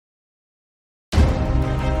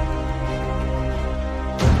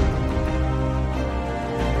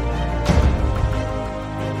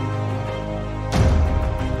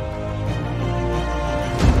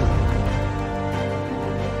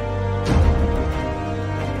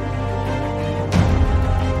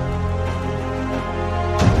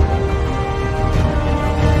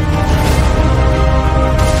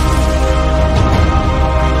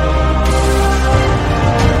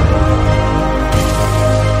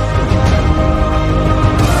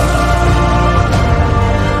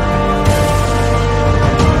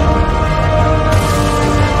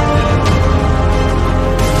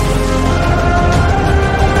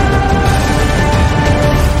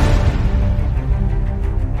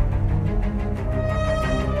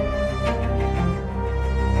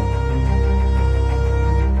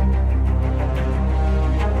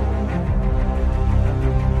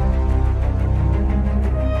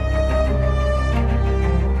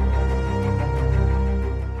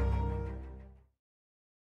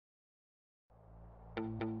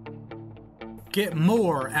Get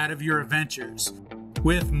more out of your adventures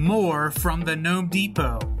with more from the Gnome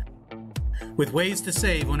Depot. With ways to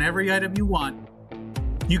save on every item you want,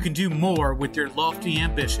 you can do more with your lofty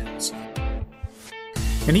ambitions.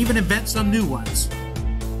 And even invent some new ones.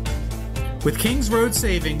 With King's Road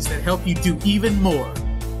savings that help you do even more,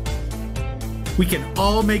 we can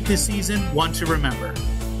all make this season one to remember.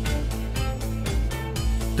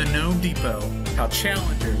 The Gnome Depot, how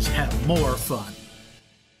challengers have more fun.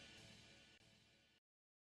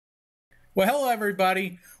 Well, hello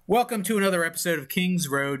everybody. Welcome to another episode of King's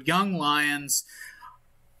Road, Young Lions.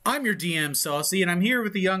 I'm your DM, Saucey, and I'm here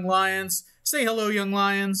with the Young Lions. Say hello, Young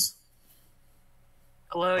Lions.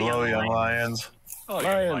 Hello, Young Lions. Oh,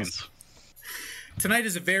 Lions. Tonight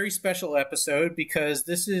is a very special episode because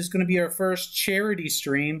this is going to be our first charity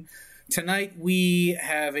stream. Tonight we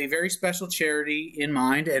have a very special charity in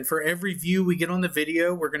mind, and for every view we get on the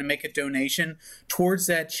video, we're going to make a donation towards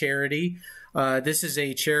that charity. This is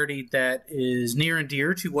a charity that is near and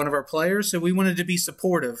dear to one of our players, so we wanted to be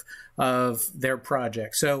supportive of their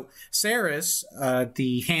project. So Ceris,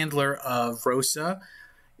 the handler of Rosa,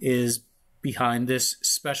 is behind this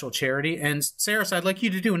special charity. And Ceris, I'd like you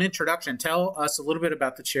to do an introduction. Tell us a little bit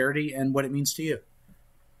about the charity and what it means to you.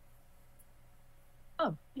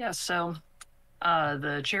 Oh, yeah. So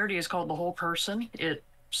the charity is called The Whole Person. It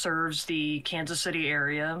serves the Kansas City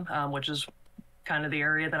area, which is kind of the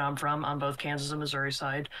area that I'm from, on both Kansas and Missouri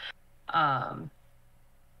side.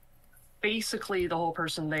 Basically, The Whole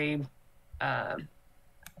Person, they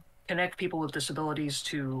connect people with disabilities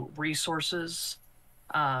to resources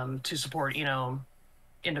to support,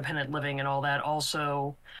 independent living and all that.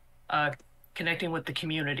 Also, connecting with the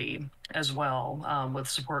community as well, with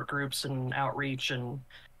support groups and outreach and,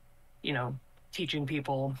 teaching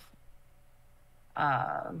people.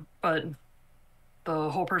 But The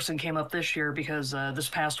Whole Person came up this year because this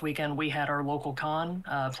past weekend we had our local con,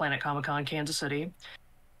 Planet Comic-Con Kansas City.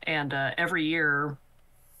 And every year,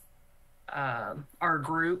 our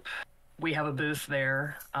group, we have a booth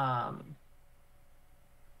there.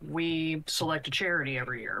 We select a charity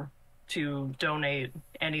every year to donate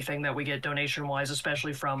anything that we get donation-wise,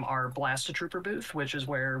 especially from our Blast-A-Trooper booth, which is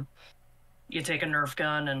where you take a Nerf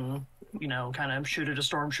gun and, kind of shoot at a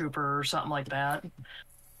stormtrooper or something like that.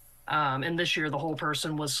 And this year, The Whole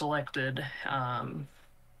Person was selected.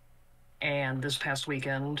 And this past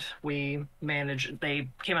weekend, they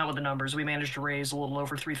came out with the numbers. We managed to raise a little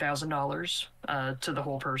over $3,000 to The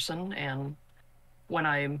Whole Person. And when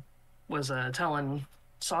I was telling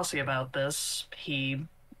Saucey about this, he,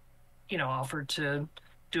 offered to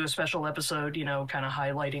do a special episode, kind of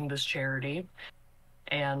highlighting this charity.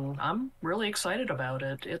 And I'm really excited about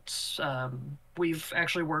it. It's, we've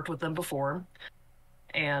actually worked with them before,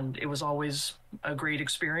 and it was always a great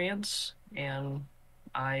experience, and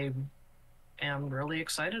I am really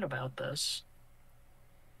excited about this.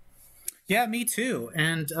 Yeah, me too.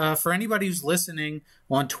 And for anybody who's listening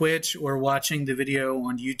on Twitch or watching the video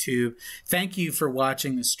on YouTube, thank you for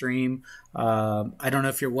watching the stream. I don't know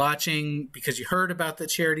if you're watching because you heard about the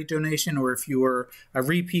charity donation or if you were a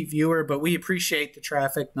repeat viewer, but we appreciate the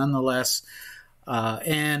traffic nonetheless.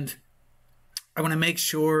 And I want to make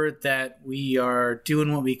sure that we are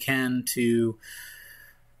doing what we can to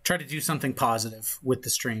try to do something positive with the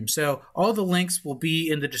stream. So all the links will be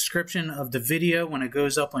in the description of the video when it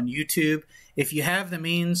goes up on YouTube. If you have the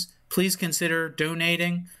means, please consider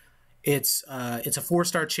donating. It's a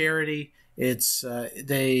 4-star charity. It's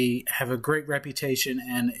they have a great reputation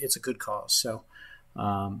and it's a good cause. So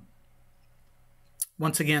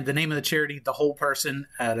once again, the name of the charity, The Whole Person,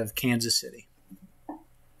 out of Kansas City.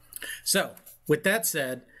 So with that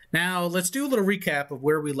said, now let's do a little recap of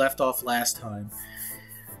where we left off last time.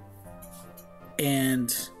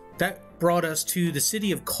 And that brought us to the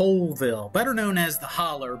city of KRYL, better known as the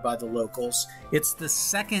Holler by the locals. It's the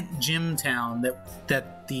second gym town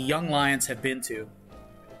that the Young Lions have been to.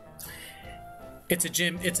 It's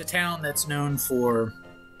a town that's known for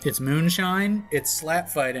its moonshine, its slap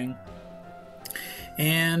fighting,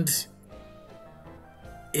 and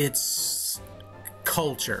its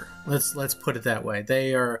culture. Let's put it that way.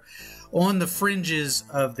 They are on the fringes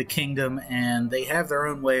of the kingdom, and they have their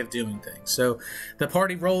own way of doing things. So the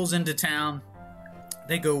party rolls into town.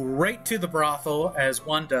 They go right to the brothel, as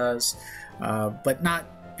one does, but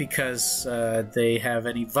not because they have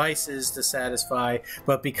any vices to satisfy,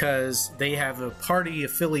 but because they have a party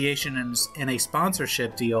affiliation and a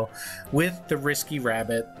sponsorship deal with the Risky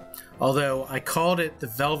Rabbit. Although I called it the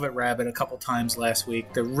Velvet Rabbit a couple times last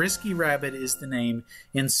week, the Risky Rabbit is the name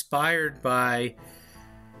inspired by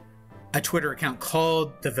a Twitter account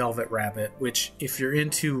called the Velvet Rabbit, which, if you're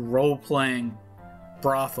into role-playing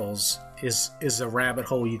brothels is a rabbit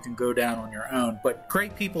hole you can go down on your own. But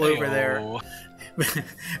great people over there.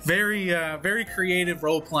 Very creative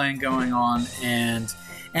role playing going on, and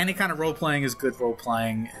any kind of role playing is good role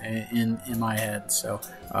playing in my head. So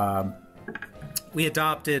we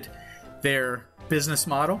adopted their business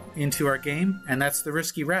model into our game, and that's the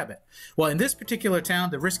Risky Rabbit. Well, in this particular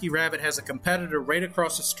town, the Risky Rabbit has a competitor right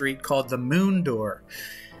across the street called the Moon Door,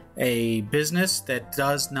 a business that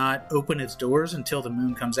does not open its doors until the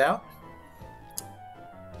moon comes out.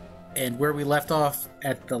 And where we left off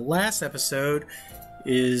at the last episode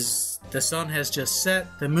is the sun has just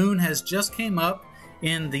set, the moon has just came up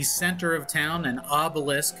in the center of town, an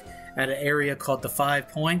obelisk at an area called the 5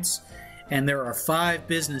 Points, and there are 5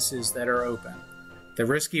 businesses that are open. The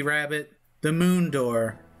Risky Rabbit, the Moon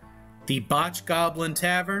Door, the Botch Goblin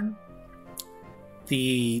Tavern,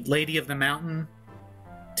 the Lady of the Mountain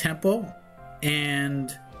Temple,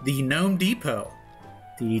 and the Gnome Depot,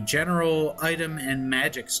 the general item and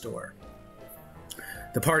magic store.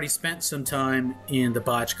 The party spent some time in the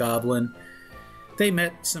Botch Goblin. They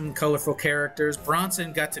met some colorful characters.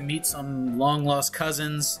 Bronson got to meet some long-lost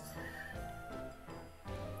cousins.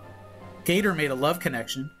 Gator made a love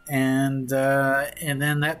connection, and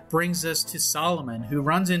then that brings us to Solomon, who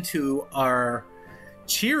runs into our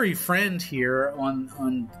cheery friend here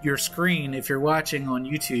on your screen. If you're watching on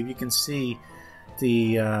YouTube, you can see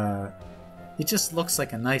the... he just looks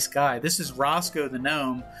like a nice guy. This is Roscoe the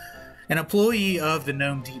Gnome, an employee of the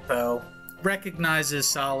Gnome Depot, recognizes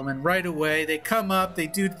Solomon right away. They come up, they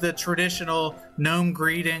do the traditional gnome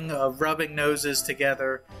greeting of rubbing noses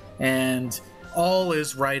together, and all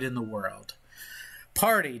is right in the world.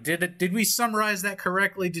 Party, did we summarize that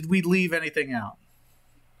correctly? Did we leave anything out?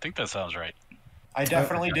 I think that sounds right. I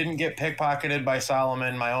definitely didn't get pickpocketed by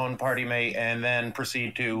Solomon, my own party mate, and then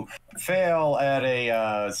proceed to fail at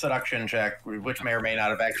a seduction check, which may or may not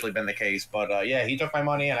have actually been the case. But yeah, he took my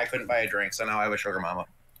money and I couldn't buy a drink, so now I have a sugar mama.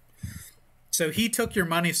 So he took your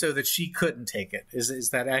money so that she couldn't take it. Is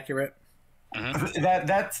that accurate? Mm-hmm.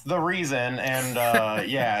 That's the reason, and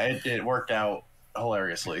yeah, it worked out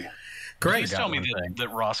hilariously. Great. Please tell me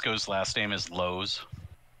that Roscoe's last name is Lowe's.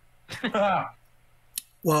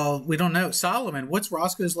 Well, we don't know. Solomon, what's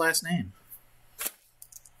Roscoe's last name?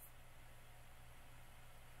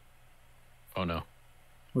 Oh, no.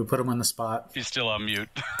 We put him on the spot. He's still on mute.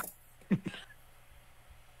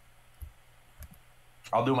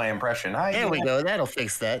 I'll do my impression. There we go. That'll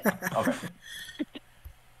fix that. Okay.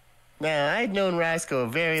 Now, I'd known Roscoe a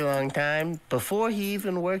very long time. Before he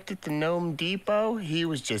even worked at the Gnome Depot, he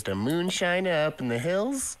was just a moonshiner up in the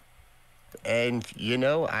hills. And, you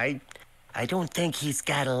know, I don't think he's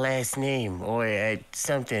got a last name or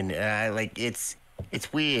something. Like, it's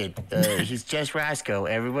weird. He's just Roscoe.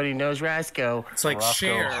 Everybody knows Roscoe. It's like Roscoe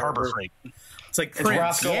Cher. Harbor Freight. It's like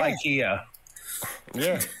Prince. It's Roscoe IKEA.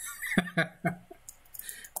 Yeah.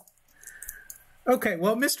 Okay,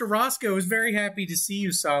 well, Mr. Roscoe is very happy to see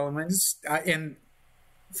you, Solomon. And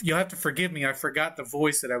you'll have to forgive me. I forgot the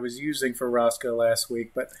voice that I was using for Roscoe last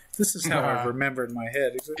week, but this is how I remember in my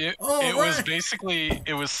head. It was basically,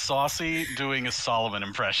 it was Saucey doing a Solomon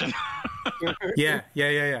impression. Yeah.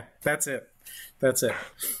 That's it.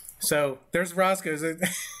 So there's Roscoe.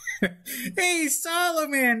 Hey,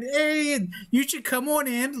 Solomon. Hey, you should come on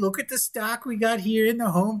in. Look at the stock we got here in the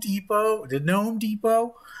Home Depot, the Gnome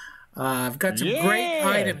Depot. I've got some great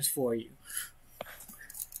items for you.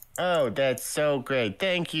 Oh, that's so great.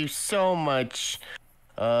 Thank you so much.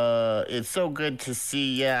 It's so good to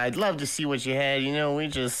see. Yeah, I'd love to see what you had. You know, we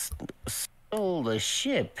just sold a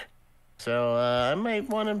ship. So I might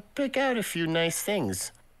want to pick out a few nice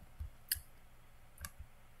things.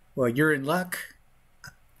 Well, you're in luck.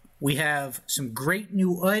 We have some great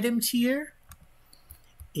new items here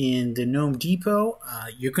in the Gnome Depot.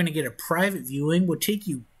 You're going to get a private viewing. We'll take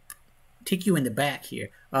you in the back here.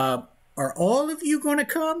 Are all of you going to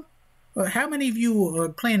come? How many of you are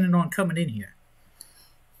planning on coming in here?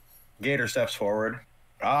 Gator steps forward.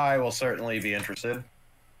 I will certainly be interested.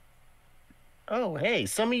 Oh, hey,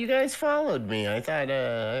 some of you guys followed me. I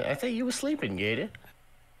thought you were sleeping, Gator.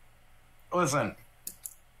 Listen,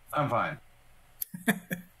 I'm fine.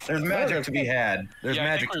 There's magic to be had. There's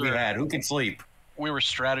magic to be had. Who can sleep? We were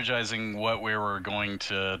strategizing what we were going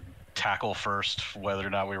to tackle first, whether or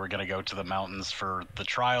not we were going to go to the mountains for the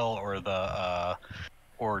trial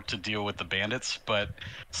or to deal with the bandits. But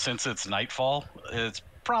since it's nightfall, it's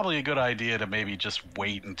probably a good idea to maybe just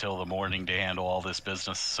wait until the morning to handle all this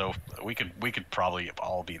business. So we could probably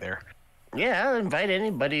all be there. Yeah, I'll invite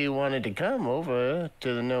anybody who wanted to come over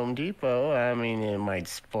to the Gnome Depot. I mean, it might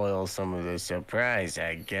spoil some of the surprise,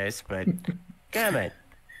 I guess, but come on.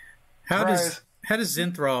 How How does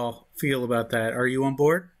Zinthral feel about that? Are you on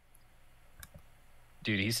board?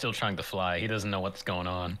 Dude, he's still trying to fly. He doesn't know what's going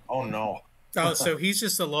on. Oh no. Oh, so he's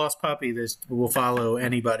just a lost puppy that will follow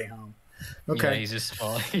anybody home. Okay. Yeah, he's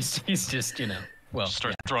just he's just, you know, well,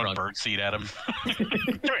 Start throwing bird seed at him.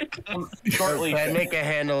 Shortly. Can I make a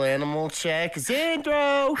handle animal check?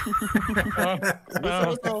 Zindro!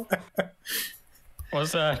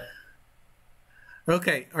 What's that?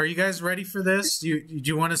 Okay, are you guys ready for this? Do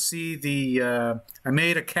you want to see the... I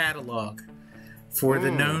made a catalog for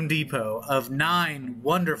the Gnome Depot of 9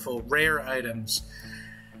 wonderful rare items.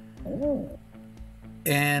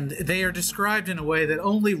 And they are described in a way that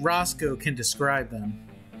only Roscoe can describe them.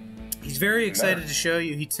 He's very excited to show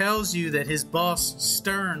you. He tells you that his boss,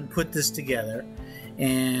 Stern, put this together.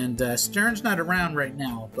 And Stern's not around right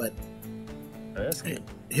now, but That's good.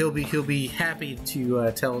 he'll be happy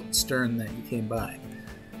to tell Stern that you came by.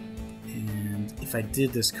 And if I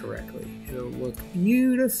did this correctly, it'll look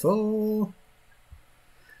beautiful.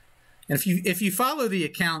 And if you follow the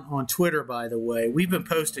account on Twitter, by the way, we've been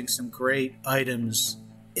posting some great items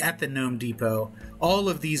at the Gnome Depot. All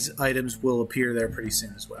of these items will appear there pretty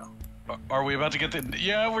soon as well. Are we about to get the...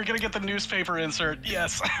 Yeah, we're going to get the newspaper insert.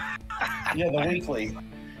 Yes. Yeah, the weekly.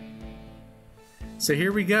 So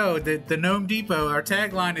here we go. The Gnome Depot, our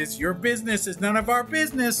tagline is, "Your business is none of our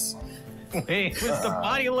business." Wait, where's the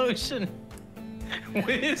body lotion? What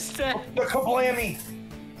is that? The kablammy.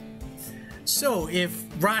 So if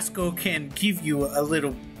Roscoe can give you a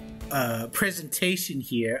little presentation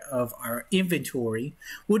here of our inventory,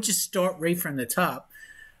 we'll just start right from the top.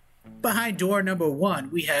 Behind door number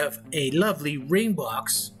 1, we have a lovely ring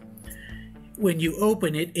box. When you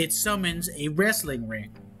open it, it summons a wrestling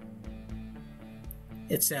ring.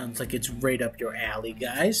 It sounds like it's right up your alley,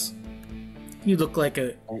 guys. You look like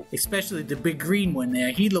especially the big green one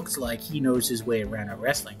there, he looks like he knows his way around a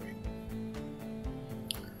wrestling ring.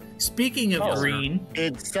 Speaking of green...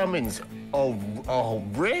 It summons a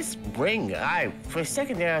wrist ring. For a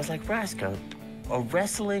second there, I was like, Roscoe, a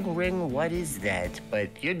wrestling ring? What is that?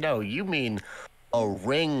 But you mean a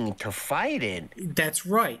ring to fight in. That's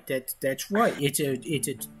right. That's right. It's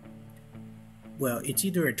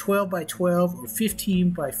either a 12 by 12 or 15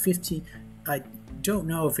 by 15. I don't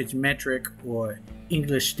know if it's metric or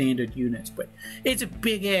English standard units, but it's a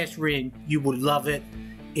big ass ring. You will love it.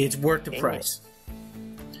 It's worth the price.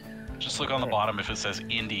 Just look on the bottom. If it says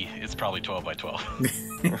indie, it's probably 12 by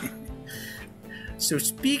 12. So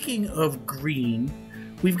speaking of green,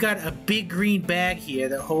 we've got a big green bag here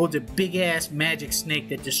that holds a big ass magic snake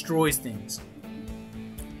that destroys things.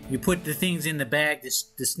 You put the things in the bag,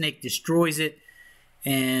 the snake destroys it,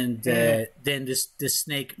 and then the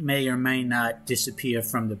snake may or may not disappear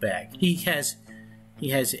from the bag. He has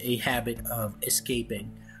a habit of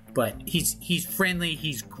escaping, but he's friendly,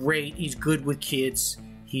 he's great, he's good with kids,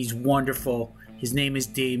 he's wonderful. His name is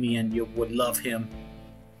Damien. You would love him.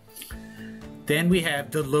 Then we have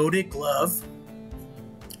the loaded glove.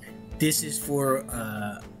 This is for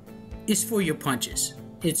your punches.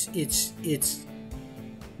 It's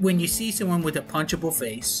when you see someone with a punchable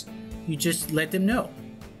face, you just let them know.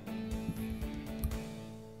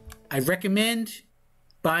 I recommend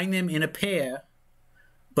buying them in a pair,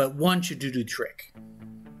 but one should do the trick.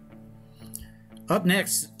 Up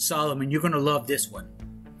next, Solomon, you're going to love this one.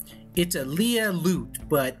 It's a Leah lute,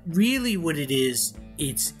 but really what it is,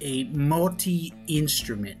 it's a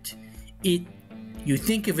multi-instrument. You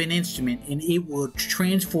think of an instrument and it will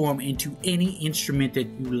transform into any instrument that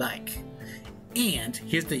you like. And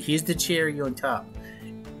here's the cherry on top.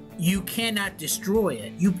 You cannot destroy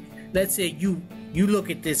it. Let's say you look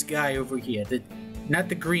at this guy over here, not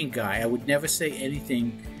the green guy. I would never say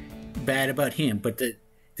anything bad about him, but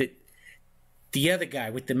the other guy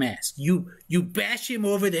with the mask. You bash him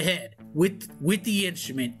over the head with the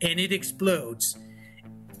instrument and it explodes,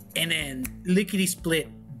 and then lickety split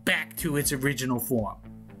back to its original form.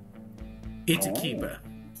 It's a keeper.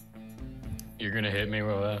 You're gonna hit me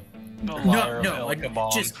with that? No.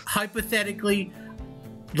 Just hypothetically,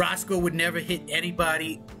 Roscoe would never hit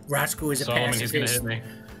anybody. Roscoe is a Solomon, pacifist. he's gonna hit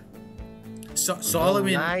me.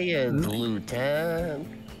 Solomon. Lion lute, huh?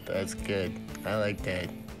 That's good. I like that.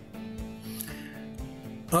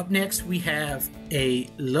 Up next, we have a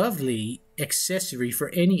lovely accessory for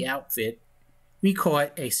any outfit. We call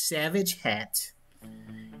it a savage hat,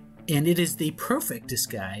 and it is the perfect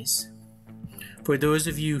disguise. For those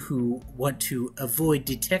of you who want to avoid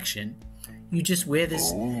detection, you just wear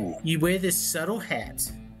this. You wear this subtle hat,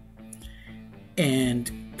 and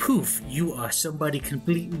poof, you are somebody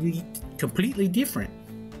completely different.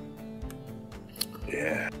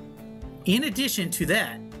 Yeah. In addition to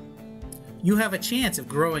that, you have a chance of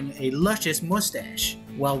growing a luscious mustache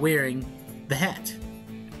while wearing the hat.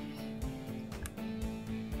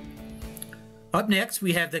 Up next,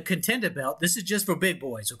 we have the contender belt. This is just for big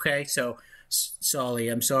boys, okay? So,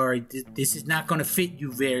 Saucey, I'm sorry. This is not going to fit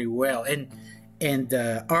you very well. And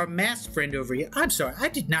our masked friend over here, I'm sorry, I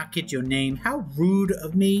did not get your name. How rude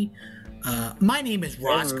of me. My name is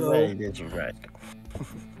Roscoe.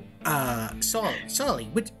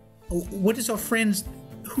 Saucey, what is our friend's...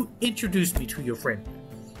 Who introduced me to your friend?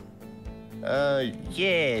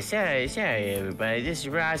 Yeah, sorry everybody. This is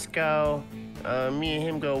Roscoe. Me and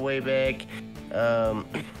him go way back.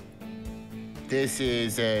 This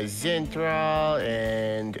is Zinthral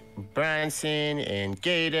and Bronson and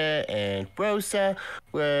Gator and Rosa.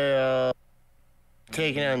 We're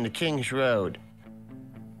taking on the King's Road.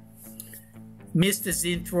 Mr.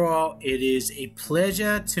 Zinthral, it is a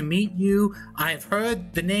pleasure to meet you. I have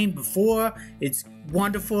heard the name before. It's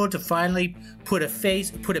wonderful to finally put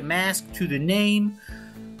a mask to the name.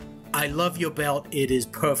 I love your belt. It is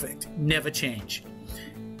perfect. Never change.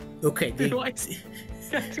 Okay.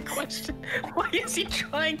 That's a question. Why is he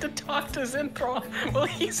trying to talk to Zinthral? Well,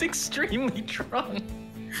 he's extremely drunk.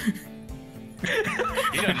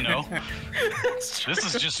 He doesn't know. This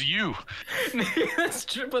is just you. That's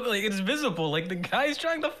true, but like it's visible. Like the guy's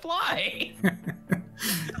trying to fly.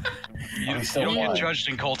 You don't get judged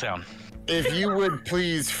in Coal Town. If you would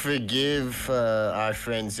please forgive our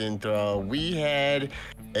friend Zinthral, we had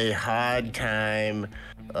a hard time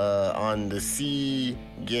on the sea,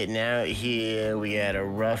 getting out here. We had a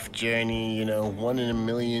rough journey, you know, 1 in a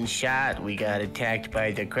million shot. We got attacked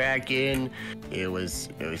by the Kraken. It was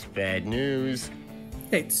bad news.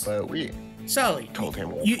 Hey, but we Saucey, told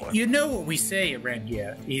him you know what we say around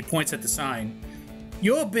here. He points at the sign.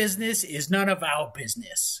 Your business is none of our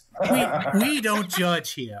business. We don't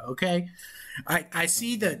judge here, okay? I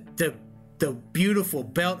see the beautiful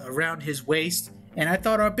belt around his waist. And I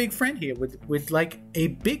thought our big friend here would like a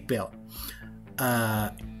big belt.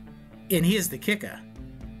 And here's the kicker.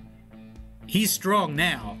 He's strong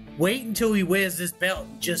now. Wait until he wears this belt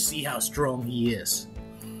and just see how strong he is.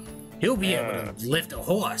 He'll be able to lift a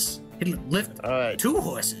horse. He'll lift 2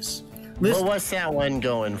 horses. Well, what's that one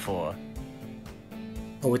going for?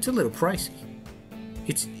 Oh, it's a little pricey.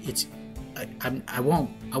 I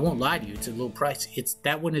won't lie to you. It's a little pricey.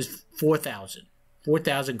 That one is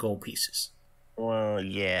 4,000 gold pieces. Well,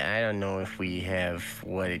 yeah, I don't know if we have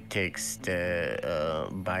what it takes to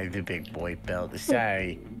buy the big boy belt.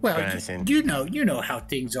 Sorry, Bronson. You know how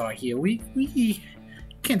things are here. We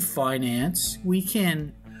can finance. We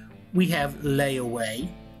have layaway.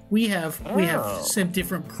 We have some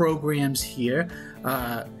different programs here.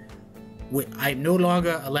 I'm no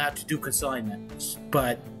longer allowed to do consignments,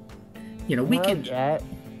 but you know we can.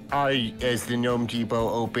 Is the Gnome Depot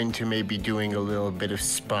open to maybe doing a little bit of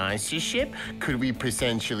sponsorship? Could we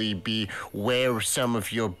potentially wear some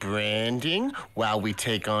of your branding while we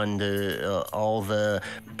take on all the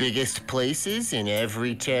biggest places in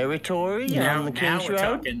every territory on the King's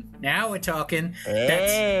Road? Now we're talking.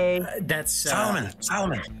 Hey. That's Solomon.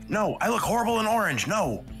 No, I look horrible in orange.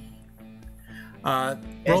 No.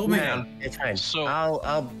 Roll me. It's fine. So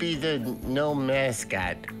I'll be the gnome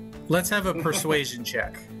mascot. Let's have a persuasion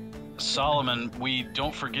check. Solomon, we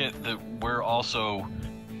don't forget that we're also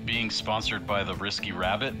being sponsored by the Risky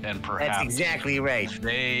Rabbit, and perhaps that's exactly right.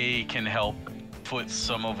 They can help foot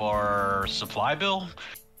some of our supply bill.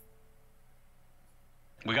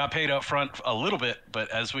 We got paid up front a little bit, but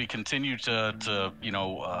as we continue to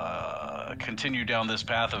continue down this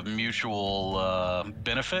path of mutual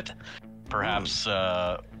benefit, perhaps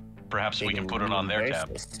we can put it on their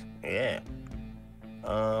tab. Yeah.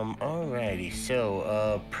 Alrighty,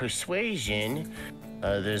 so, persuasion,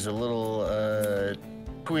 there's a little,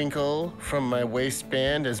 twinkle from my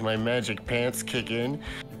waistband as my magic pants kick in,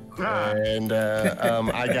 and,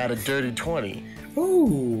 I got a dirty 20.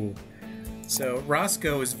 Ooh! So,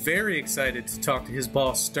 Roscoe is very excited to talk to his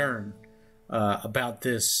boss, Stern, about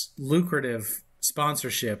this lucrative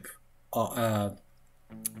sponsorship,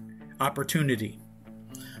 opportunity.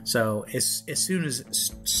 So, as soon as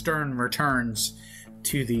Stern returns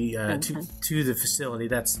to the to the facility,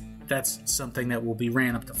 that's something that will be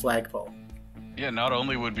ran up the flagpole. Yeah, not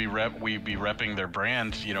only would we be repping their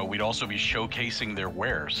brand, you know, we'd also be showcasing their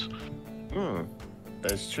wares.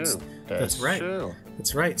 That's true. That's right. True.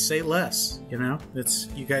 That's right. Say less. You know,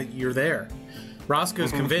 you're there.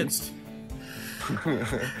 Roscoe's convinced.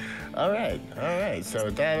 All right. So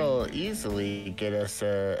that'll easily get us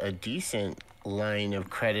a decent line of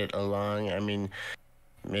credit along. I mean,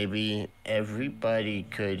 maybe everybody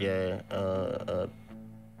could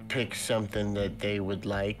pick something that they would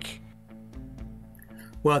like.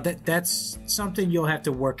 Well, that's something you'll have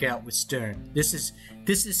to work out with Stern. This is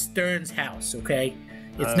Stern's house, okay?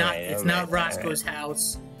 It's not Roscoe's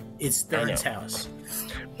house. It's Stern's house.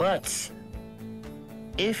 But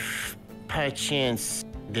if perchance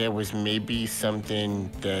there was maybe something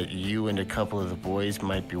that you and a couple of the boys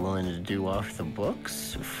might be willing to do off the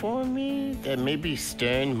books for me that maybe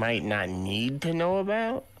Stern might not need to know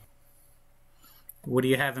about? What do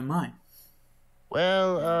you have in mind?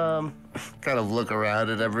 Well, kind of look around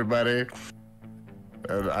at everybody.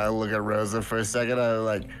 And I look at Rosa for a second. I'm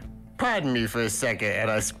like, pardon me for a second, and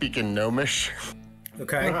I speak in Gnomish.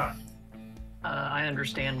 Okay. I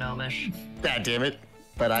understand Gnomish. God damn it.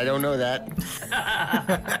 But I don't know that.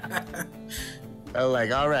 I'm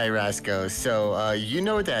like, all right, Roscoe. So, you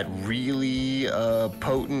know that really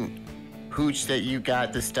potent hooch that you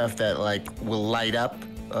got, the stuff that, like, will light up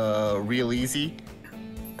real easy?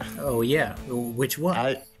 Oh, yeah. Which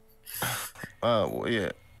one?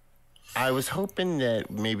 Yeah. I was hoping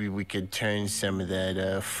that maybe we could turn some of that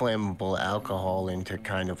flammable alcohol into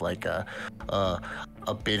kind of like a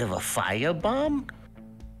bit of a firebomb.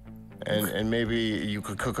 And maybe you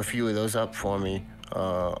could cook a few of those up for me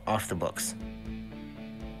off the books.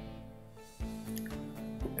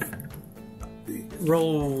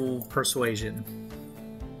 Roll persuasion.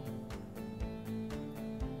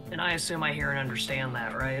 And I assume I hear and understand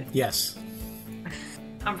that, right? Yes.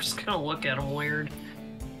 I'm just gonna look at him weird.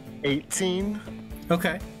 18.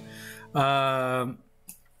 Okay.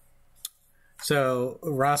 So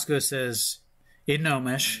Roscoe says, in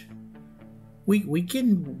Gnomish, we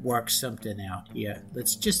can work something out here.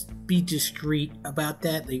 Let's just be discreet about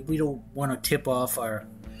that. Like, we don't want to tip off our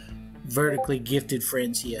vertically gifted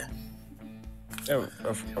friends here. Oh,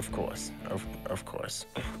 of course. Of course.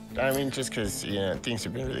 I mean, just because, things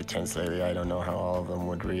have been really tense lately, I don't know how all of them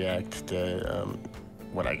would react to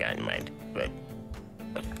what I got in mind. But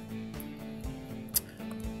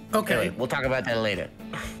okay. Anyway, we'll talk about that later.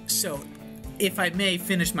 So, if I may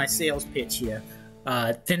finish my sales pitch here,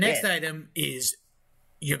 the next item is,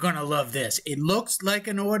 you're gonna love this. It looks like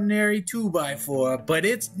an ordinary 2x4, but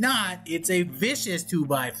it's not. It's a vicious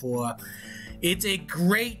 2x4. It's a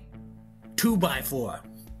great 2x4.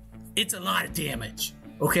 It's a lot of damage.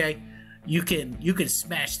 Okay, you can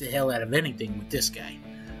smash the hell out of anything with this guy.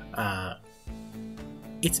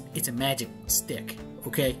 It's a magic stick.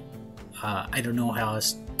 Okay, I don't know how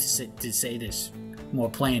else to say this more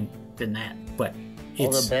plain than that, but all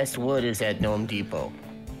the best wood is at Gnome Depot.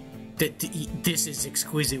 This is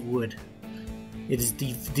exquisite wood. It is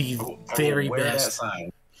the very best.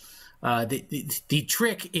 The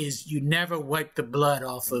trick is you never wipe the blood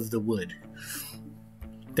off of the wood.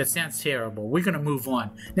 That sounds terrible. We're going to move on.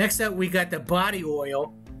 Next up, we got the body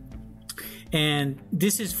oil. And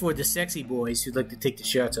this is for the sexy boys who'd like to take the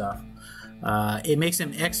shirts off. It makes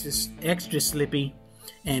them extra slippy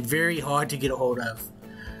and very hard to get a hold of.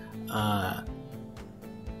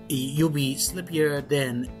 You'll be slippier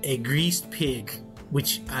than a greased pig,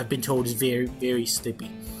 which I've been told is very, very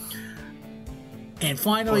slippy. And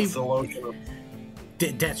finally, What's the lotion?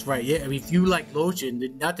 That's right. Yeah, I mean, if you like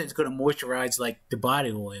lotion, nothing's going to moisturize like the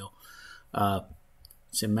body oil.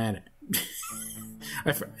 Doesn't matter.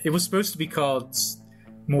 It was supposed to be called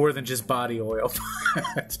more than just body oil.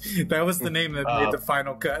 That was the name that made the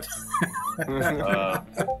final cut.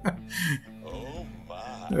 Oh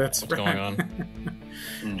my! That's What's going on?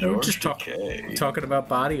 We're just talking about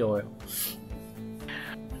body oil.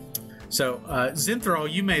 So,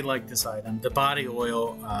 Zinthral, you may like this item. The body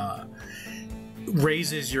oil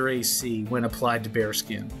raises your AC when applied to bare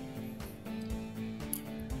skin.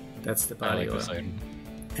 That's the body oil.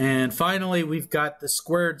 And finally, we've got the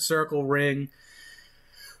squared circle ring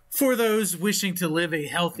for those wishing to live a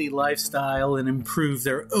healthy lifestyle and improve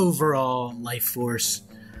their overall life force.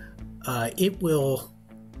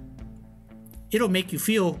 It'll make you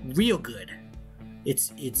feel real good. It's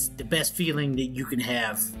the best feeling that you can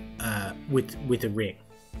have with a ring.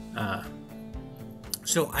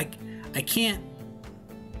 So I can't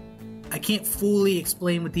fully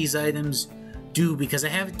explain what these items do because I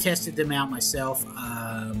haven't tested them out myself.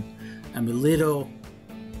 I'm a little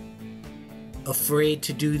afraid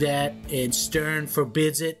to do that, and Stern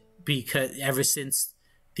forbids it because ever since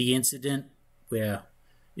the incident where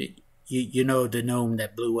you know the gnome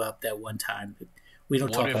that blew up that one time. We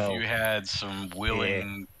don't talk about. What if you had some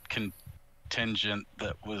willing contingent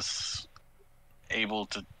that was able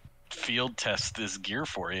to field test this gear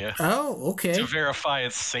for you? Oh, okay. To verify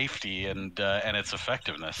its safety and its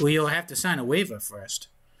effectiveness. Well, you'll have to sign a waiver first.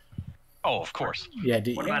 Oh, of course. Yeah.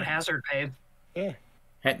 What about hazard pay? Yeah.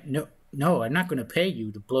 No, I'm not going to pay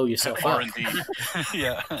you to blow yourself up. R&D.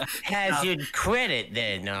 Yeah. Hazard credit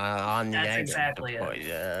then on the That's item. exactly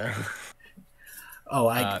it. Oh,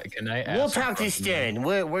 Can I ask We'll a talk to question? Stern.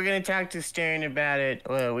 We're gonna talk to Stern about it.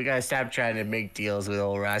 Well, we gotta stop trying to make deals with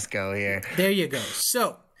old Roscoe here. there you go.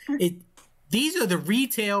 So, these are the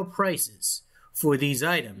retail prices for these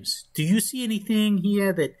items. Do you see anything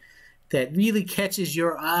here that really catches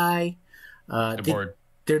your eye? The board.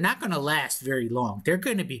 They're not going to last very long. They're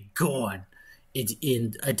going to be gone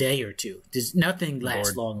in a day or two. There's nothing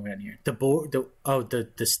lasts long around here. The board,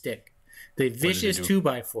 the stick, the vicious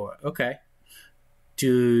 2x4. Okay.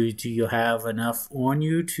 Do you have enough on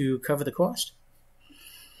you to cover the cost?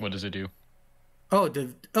 What does it do?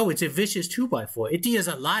 It's a vicious 2x4. It deals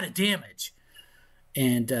a lot of damage,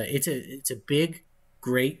 and it's a big,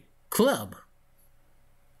 great club.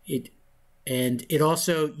 It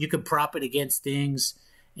also, you can prop it against things,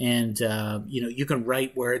 and you can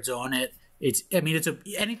write words on it.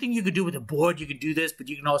 Anything you could do with a board, you could do this, but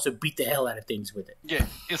you can also beat the hell out of things with it. Yeah,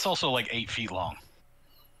 it's also like 8 feet long.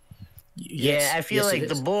 Yeah, I feel like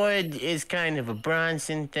the board is kind of a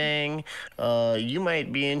Bronson thing. You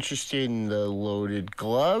might be interested in the loaded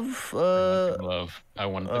glove. I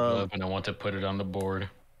want the glove, and I want to put it on the board.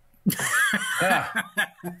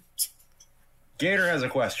 Gator has a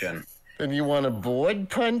question. And you want to board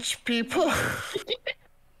punch people?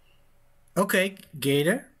 Okay,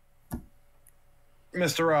 Gator.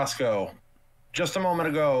 Mr. Roscoe, just a moment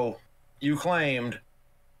ago, you claimed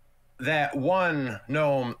that one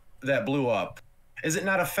gnome that blew up. Is it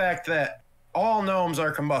not a fact that all gnomes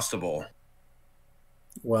are combustible?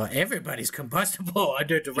 Well, everybody's combustible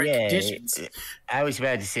under the right conditions. I was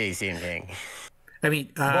about to say the same thing. I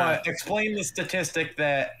mean, but explain the statistic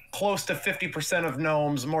that close to 50% of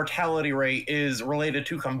gnomes' mortality rate is related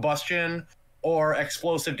to combustion or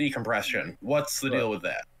explosive decompression. What's the deal with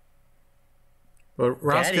that? Well,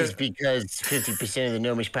 that is because 50% of the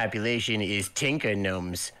gnomish population is tinker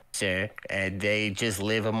gnomes, sir, and they just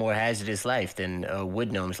live a more hazardous life than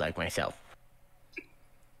wood gnomes like myself.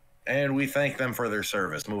 And we thank them for their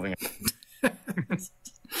service. Moving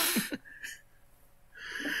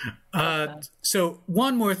on. So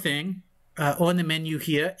one more thing on the menu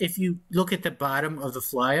here. If you look at the bottom of the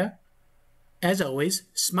flyer, as always,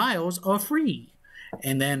 smiles are free.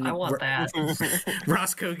 And then I want that.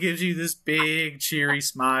 Roscoe gives you this big, cheery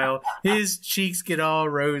smile. His cheeks get all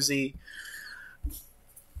rosy.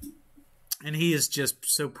 And he is just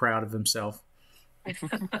so proud of himself.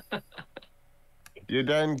 You're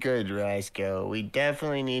done good, Roscoe. We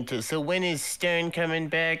definitely need to. So when is Stern coming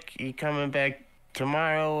back? You coming back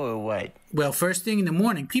tomorrow or what? Well, first thing in the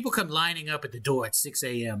morning. People come lining up at the door at 6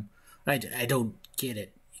 a.m. I don't get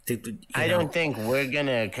it. I don't think we're going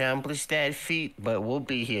to accomplish that feat, but we'll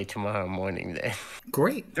be here tomorrow morning then.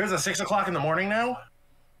 Great. There's a 6 o'clock in the morning now?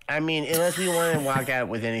 I mean, unless we want to walk out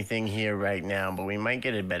with anything here right now, but we might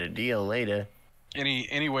get a better deal later.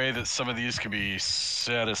 Any way that some of these can be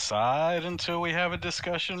set aside until we have a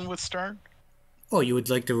discussion with Stern? Oh, you would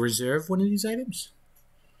like to reserve one of these items?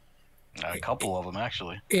 A couple of them,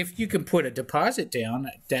 actually. If you can put a deposit down,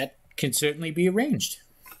 that can certainly be arranged.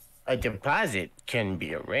 A deposit can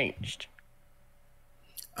be arranged.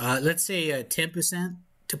 Let's say a 10%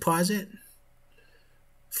 deposit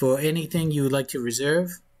for anything you would like to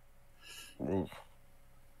reserve. Ooh.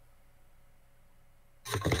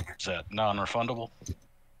 Is that non-refundable?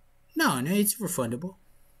 No, it's refundable.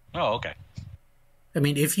 Oh, okay. I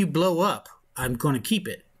mean, if you blow up, I'm going to keep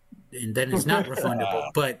it, and then it's not refundable.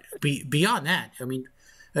 But beyond that, I mean,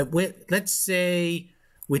 let's say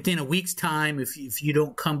within a week's time, if you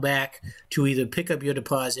don't come back to either pick up your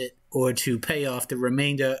deposit or to pay off the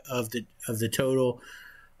remainder of the total,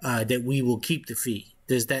 that we will keep the fee.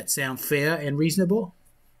 Does that sound fair and reasonable?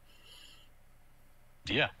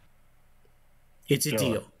 Yeah. It's a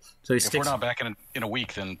deal. So if we're not back in a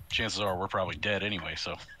week, then chances are we're probably dead anyway.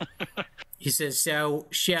 So he says,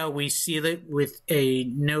 "Shall we seal it with a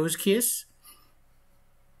nose kiss?"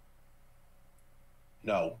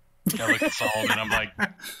 No. I look at Solomon. I'm like,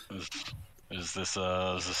 is this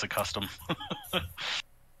a custom?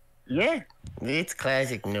 Yeah, it's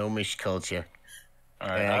classic gnomish culture. All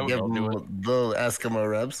right, I would give them do it. little Eskimo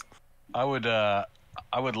rubs. I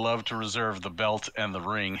would love to reserve the belt and the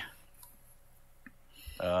ring.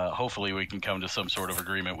 Hopefully we can come to some sort of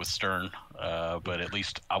agreement with Stern, but at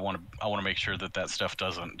least I want to make sure that stuff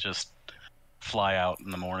doesn't just fly out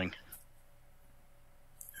in the morning.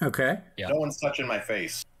 Okay. Yeah. No one's touching my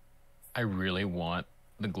face. I really want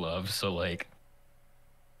the gloves, so like,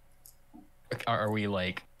 are we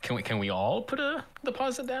like, can we all put a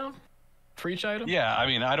deposit down for each item? Yeah, I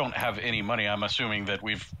mean, I don't have any money. I'm assuming that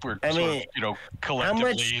we're I sort mean, of,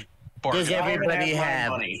 collectively does bargaining. everybody have?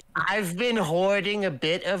 Money. I've been hoarding a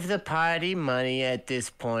bit of the party money at this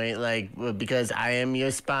point, like because I am your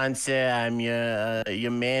sponsor, I'm your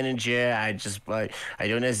manager. I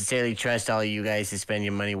don't necessarily trust all of you guys to spend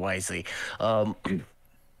your money wisely.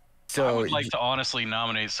 So I would like to honestly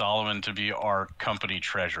nominate Solomon to be our company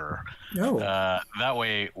treasurer. No. That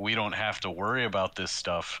way we don't have to worry about this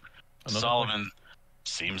stuff. Solomon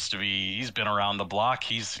seems to be, he's been around the block.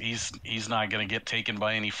 He's not going to get taken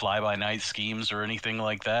by any fly-by-night schemes or anything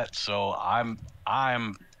like that. So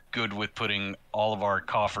I'm good with putting all of our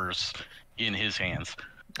coffers in his hands.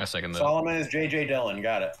 I second that. Solomon is JJ Dillon.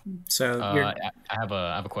 Got it. So I have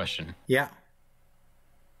a question. yeah.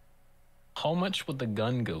 How much would the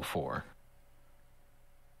gun go for?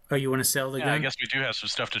 Oh, you want to sell the Yeah, gun? I guess we do have some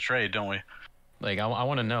stuff to trade, don't we? Like, I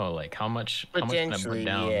want to know, like, how much can I Potentially, put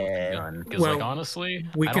down with yeah. the gun? Because, Well, like, honestly,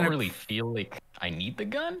 we I can- don't really feel like I need the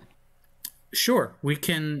gun. Sure. We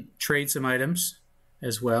can trade some items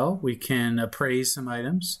as well. We can appraise some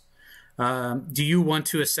items. Do you want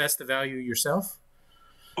to assess the value yourself?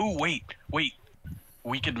 Ooh, wait. We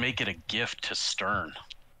could make it a gift to Stern.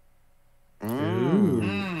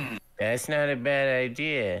 That's not a bad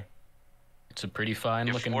idea. It's a pretty fine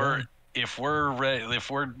If looking we're gun. if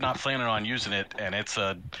we're not planning on using it, and it's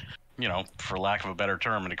a, for lack of a better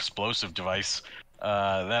term, an explosive device,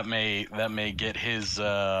 that may get his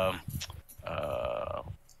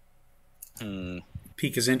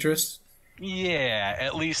Pique his interest? yeah,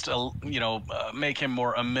 at least make him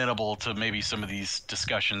more amenable to maybe some of these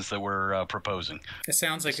discussions that we're proposing. It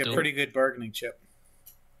sounds like a Still- pretty good bargaining chip.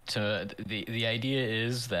 The idea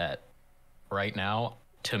is that right now,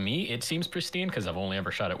 to me, it seems pristine because I've only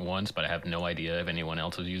ever shot it once, but I have no idea if anyone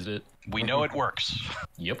else has used it. We know it works.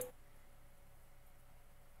 Yep.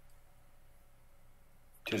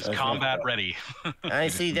 It's combat ready.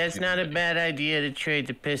 Honestly, that's not a bad idea to trade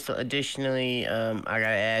the pistol. Additionally, I gotta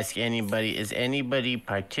ask anybody, is anybody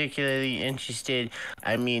particularly interested?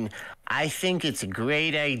 I mean, I think it's a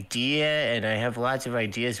great idea, and I have lots of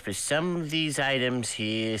ideas, but some of these items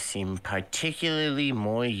here seem particularly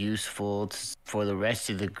more useful for the rest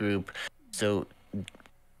of the group. So,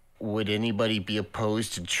 would anybody be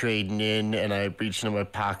opposed to trading in? And I reach into my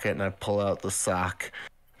pocket and I pull out the sock.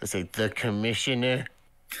 I say, the commissioner.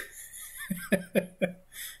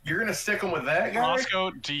 You're gonna stick him with that guy?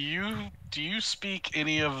 Roscoe, do you speak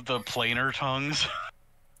any of the planar tongues?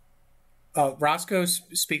 Roscoe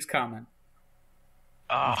speaks common.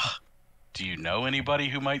 Do you know anybody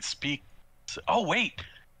who might speak? Oh wait,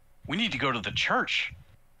 we need to go to the church.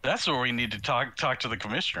 That's where we need to talk to the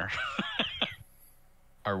commissioner.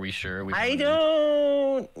 Are we sure? I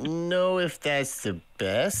don't know if that's the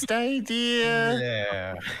best idea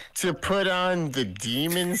Yeah. to put on the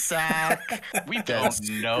demon sock. We that don't know it's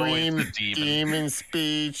the scream demon. demon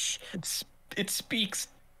speech. It speaks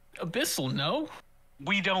abyssal, no?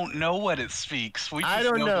 We don't know what it speaks. We just I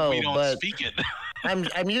don't that know, we don't but- speak it.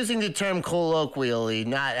 I'm using the term colloquially,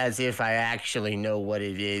 not as if I actually know what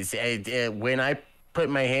it is. When I put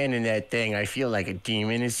my hand in that thing, I feel like a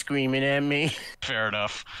demon is screaming at me. Fair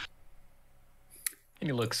enough. And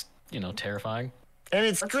he looks, terrifying. And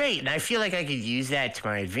it's great, and I feel like I could use that to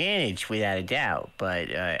my advantage without a doubt. But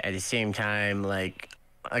at the same time, like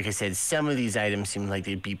I said, some of these items seem like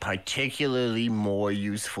they'd be particularly more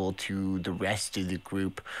useful to the rest of the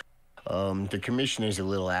group. The commissioner's a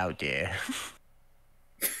little out there.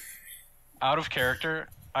 Out of character,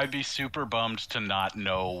 I'd be super bummed to not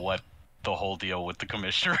know what the whole deal with the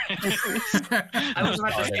commissioner is. I was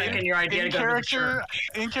about to say, in your idea to in go to the character,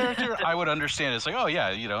 church. I would understand. It's like, oh yeah,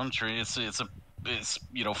 I'm sure it's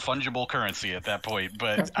fungible currency at that point.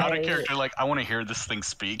 But out of character, like I want to hear this thing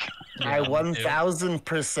speak. I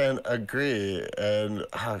 1000% agree.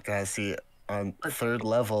 And see, on third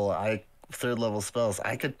level spells,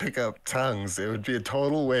 I could pick up tongues. It would be a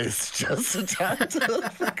total waste just to talk to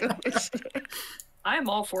the commissioner. I am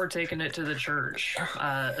all for taking it to the church,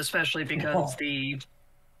 especially because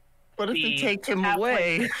What if they The take him Catholic-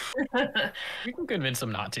 away? We can convince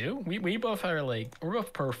him not to. We both are we're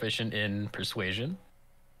both proficient in persuasion.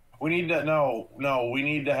 We need to we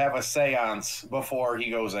need to have a seance before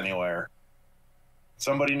he goes anywhere.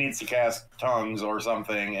 Somebody needs to cast tongues or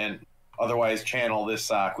something, and otherwise channel this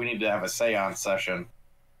sock. We need to have a seance session.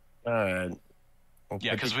 All right.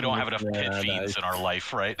 Yeah, because we don't have enough pit fiends in our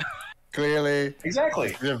life, right? Clearly, Exactly.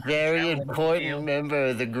 he's a very Yeah, important member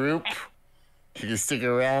of the group. If you can stick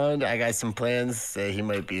around, I got some plans that he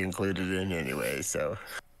might be included in anyway, so.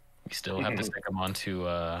 We still have to stick him onto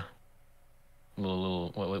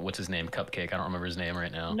what's his name? Cupcake. I don't remember his name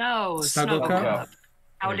right now. No, Snuggle Cup?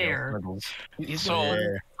 How There we go, dare. Snuggles. He's So-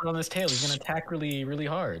 gonna on his tail. He's gonna attack really, really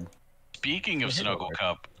hard. Speaking of Hit Snuggle over.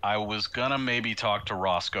 Cup, I was gonna maybe talk to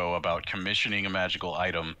Roscoe about commissioning a magical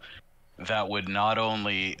item that would not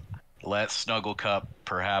only let Snuggle Cup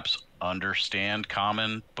perhaps understand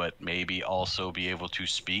Common, but maybe also be able to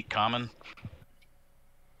speak Common.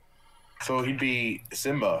 So he'd be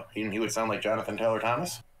Simba. He would sound like Jonathan Taylor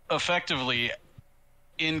Thomas. Effectively,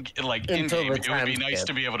 in Until game, the it would be time nice skip.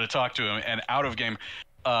 to be able to talk to him, and out of game,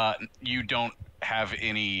 you don't have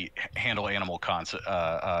any handle animal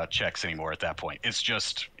checks anymore at that point. It's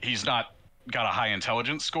just he's not got a high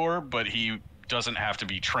intelligence score, but he doesn't have to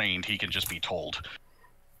be trained. He can just be told.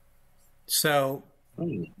 So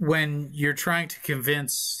when you're trying to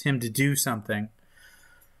convince him to do something,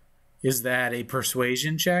 is that a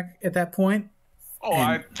persuasion check at that point? Oh,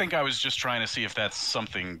 I think I was just trying to see if that's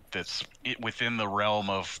something that's within the realm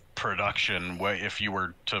of production. If you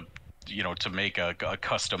were to, to make a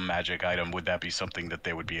custom magic item, would that be something that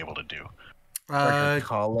they would be able to do? Like a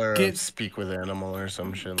collar, give- speak with animal, or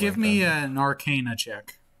some shit. Give like me that. an Arcana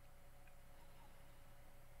check.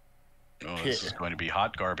 Oh, this is going to be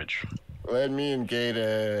hot garbage. Let me and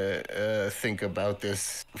Gator think about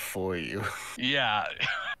this for you. Yeah.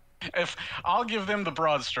 If I'll give them the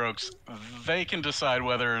broad strokes, they can decide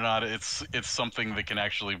whether or not it's something that can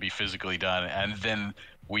actually be physically done, and then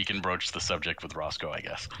we can broach the subject with Roscoe, I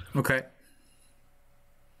guess. Okay.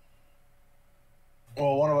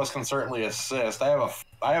 Well, one of us can certainly assist. I have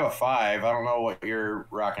a 5. I don't know what you're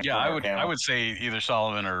rocking. Yeah, for I would say either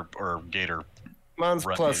Solomon or Gator Mine's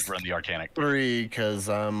run plus the Arcanic. 3 because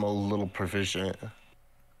I'm a little proficient.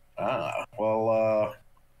 Well,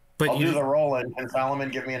 But I'll do the roll, and can Solomon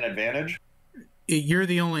give me an advantage? you're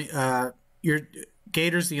the only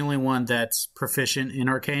Gator's the only one that's proficient in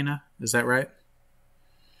Arcana. Is that right?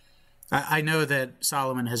 I know that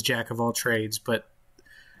Solomon has Jack of all trades, but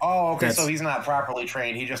Oh, okay. That's- So he's not properly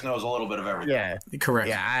trained. He just knows a little bit of everything. Yeah, correct.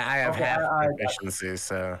 yeah. I have Okay, half I- proficiency,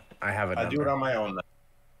 so I have it. I do it on my own. Then.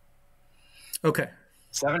 Okay.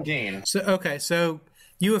 17. So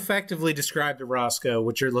you effectively describe to Roscoe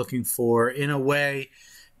what you're looking for in a way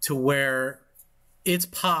to where it's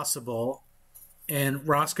possible, and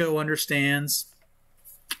Roscoe understands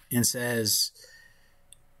and says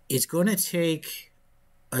it's going to take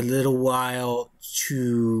a little while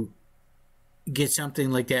to get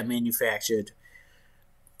something like that manufactured.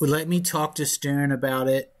 Let me talk to Stern about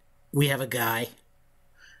it. We have a guy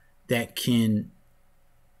that can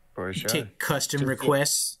For sure. take custom Just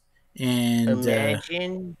requests and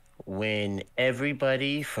Imagine when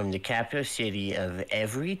everybody from the capital city of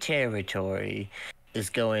every territory is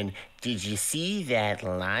going, did you see that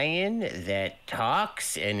lion that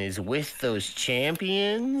talks and is with those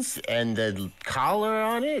champions and the collar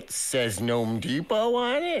on it says Gnome Depot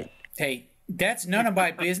on it? hey, that's none of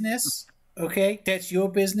my business. Okay, that's your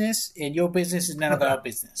business, and your business is none of our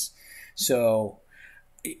business. So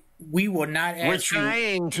we will not ask We're you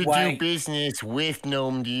trying to why- do business with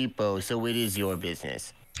Gnome Depot, so it is your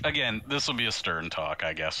business. Again, this will be a stern talk,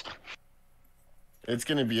 I guess. It's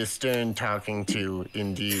going to be a Stern talking to,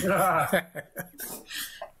 indeed.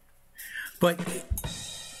 But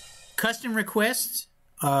custom requests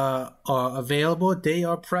are available. They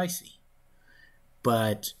are pricey,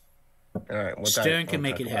 but All right, Stern can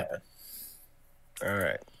make it happen. All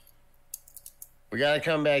right. We got to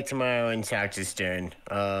come back tomorrow and talk to Stern.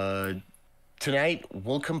 Tonight,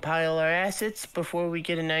 we'll compile our assets before we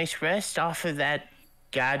get a nice rest off of that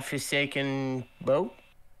godforsaken boat.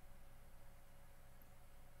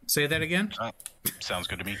 Say that again. Sounds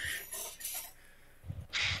good to me.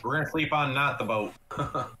 We're going to sleep on not the boat.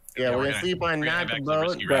 Yeah, we're we're gonna gonna- sleep on we're gonna not head the back to the boat,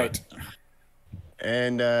 whiskey road. Right.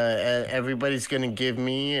 and everybody's gonna give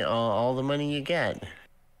me all the money you got.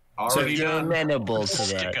 Already You're done. amenable to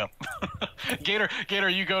Stick that. up. Gator,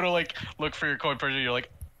 you go to look for your coin purchase, you're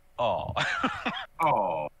like, oh.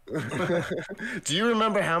 Oh. Do you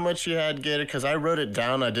remember how much you had, Gator? Because I wrote it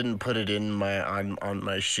down. I didn't put it in on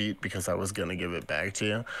my sheet because I was gonna give it back to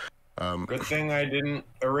you. Good thing I didn't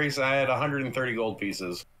erase. I had 130 gold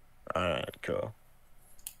pieces. All right, cool.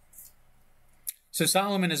 So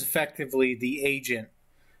Solomon is effectively the agent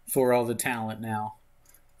for all the talent now,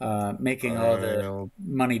 making all the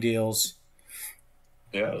money deals.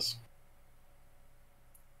 Yes.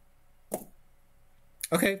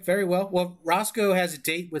 Okay, very well. Well, Roscoe has a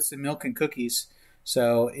date with some milk and cookies,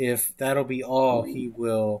 so if that'll be all, he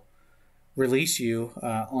will release you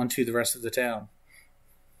onto the rest of the town.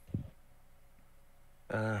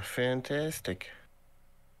 Fantastic.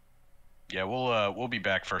 Yeah, we'll be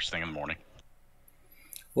back first thing in the morning.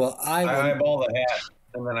 Well, I eyeball the hat,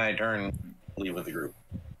 and then I leave with the group.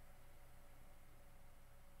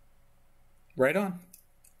 Right on.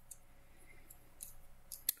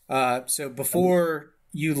 So before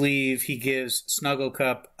you leave, he gives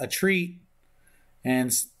Snugglecup a treat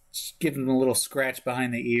and gives him a little scratch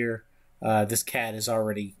behind the ear. This cat is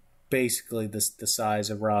already basically the size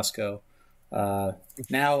of Roscoe.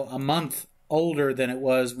 Now a month older than it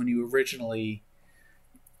was when you originally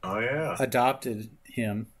adopted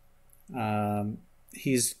him.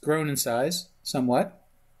 He's grown in size somewhat.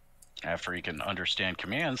 After he can understand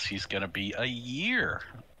commands, he's going to be a year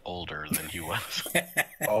older than he was.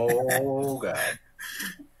 Oh, God.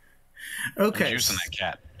 Okay. I'm juicing that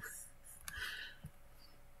cat.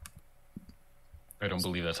 I don't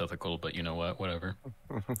believe that's ethical, but you know what? Whatever.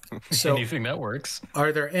 So, anything that works.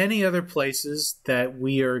 Are there any other places that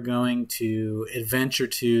we are going to adventure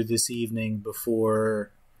to this evening before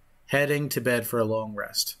heading to bed for a long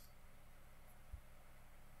rest?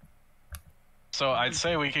 So I'd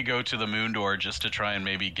say we could go to the Moon Door just to try and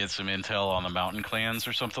maybe get some intel on the mountain clans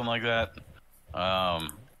or something like that. I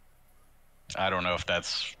don't know if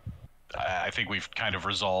that's... I think we've kind of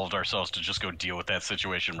resolved ourselves to just go deal with that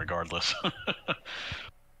situation regardless.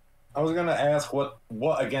 I was going to ask what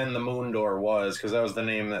again the Moon Door was, because that was the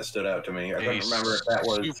name that stood out to me. I couldn't remember if that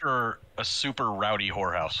was... A super rowdy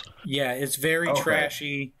whorehouse. Yeah, it's very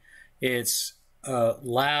trashy. It's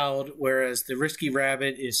loud, whereas the Risky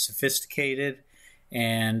Rabbit is sophisticated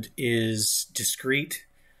and is discreet.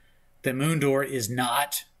 The Moon Door is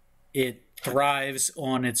not. It thrives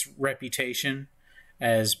on its reputation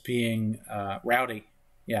as being rowdy.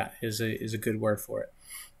 Yeah, is a good word for it.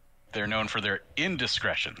 They're known for their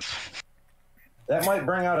indiscretions. That might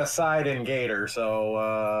bring out a side in Gator, so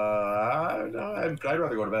I'd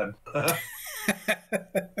rather go to bed.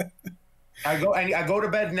 I go to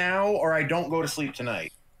bed now, or I don't go to sleep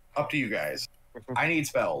tonight. Up to you guys. I need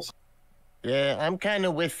spells. Yeah, I'm kind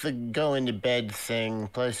of with the going to bed thing.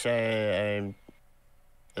 Plus, I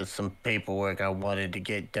there's some paperwork I wanted to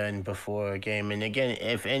get done before a game. And again,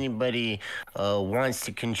 if anybody wants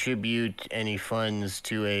to contribute any funds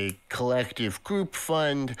to a collective group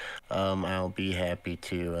fund, I'll be happy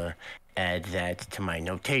to add that to my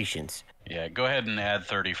notations. Yeah, go ahead and add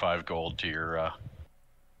 35 gold to your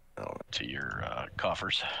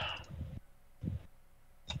coffers.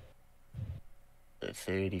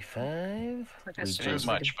 35? That's Too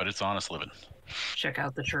much, but it's honest living. Check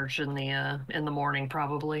out the church in the morning,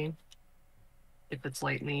 probably, if it's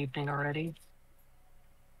late in the evening already.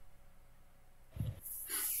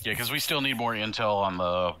 Yeah, because we still need more intel on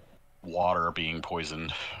the water being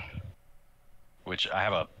poisoned, which I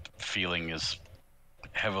have a feeling is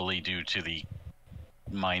heavily due to the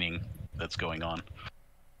mining that's going on.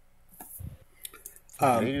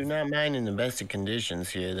 They do not mine in the best of conditions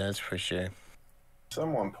here, that's for sure.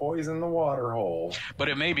 Someone poisoned the water hole. But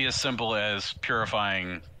it may be as simple as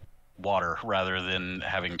purifying water rather than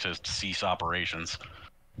having to cease operations.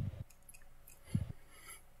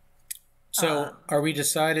 So, are we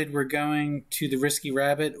decided we're going to the Risky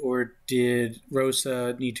Rabbit, or did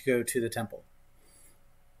Rosa need to go to the temple?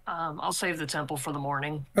 I'll save the temple for the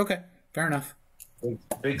morning. Okay, fair enough.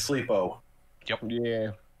 Big sleepo. Yep.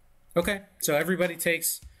 Yeah. Okay, so everybody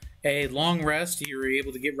takes a long rest. You were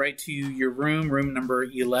able to get right to your room number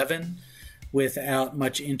 11, without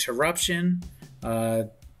much interruption.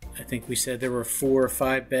 I think we said there were 4 or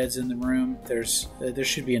 5 beds in the room. There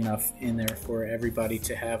should be enough in there for everybody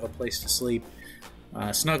to have a place to sleep.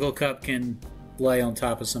 Snugglecup can lay on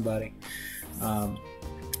top of somebody.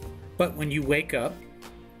 But when you wake up,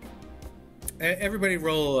 everybody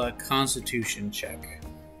roll a Constitution check.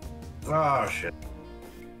 Oh, shit.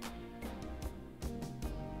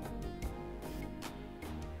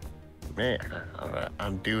 Man,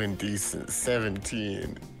 I'm doing decent.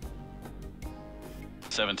 17.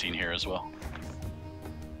 17 here as well.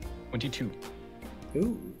 22.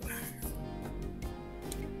 Ooh.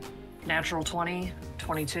 Natural 20,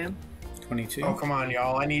 22. 22. Oh, come on,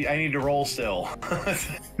 y'all. I need to roll still.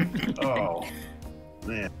 Oh,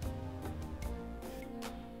 man.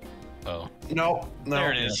 Oh. No.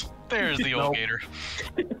 There it is. There's the old Gator.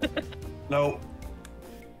 No,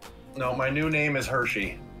 my new name is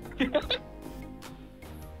Hershey.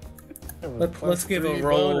 Let's give a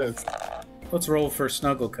roll. Bonus. Let's roll for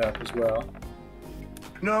Snugglecup as well.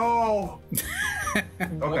 No.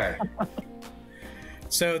 Okay.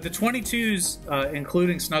 So the 22s,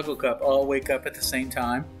 including Snugglecup, all wake up at the same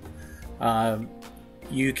time.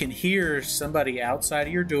 You can hear somebody outside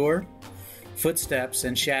of your door, footsteps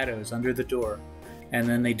and shadows under the door, and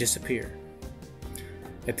then they disappear.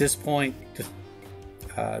 At this point,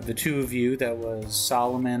 the two of you, that was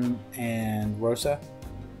Solomon and Rosa,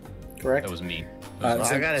 correct? That was me. I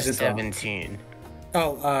got a Zinthral. 17.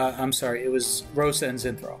 Oh, I'm sorry. It was Rosa and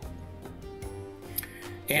Zinthral.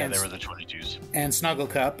 Yeah, they were the 22s. And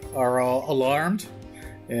Snugglecup are all alarmed.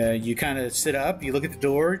 You kind of sit up, you look at the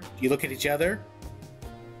door, you look at each other,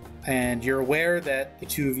 and you're aware that the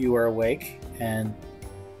two of you are awake and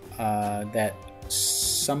that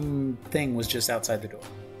something was just outside the door.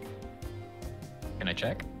 Can I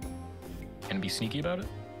check? Can I be sneaky about it?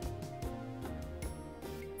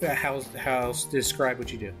 How describe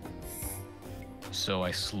what you do? So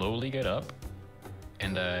I slowly get up,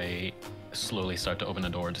 and I slowly start to open the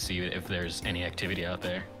door to see if there's any activity out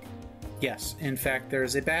there. Yes, in fact,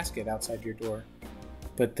 there's a basket outside your door,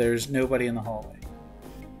 but there's nobody in the hallway.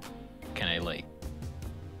 Can I, like,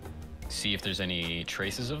 see if there's any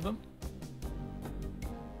traces of them?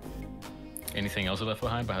 Anything else left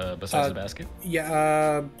behind besides the basket?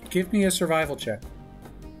 Yeah, give me a survival check.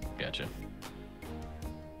 Gotcha.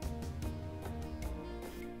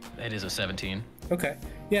 It is a 17. Okay.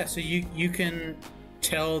 Yeah, so you can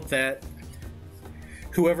tell that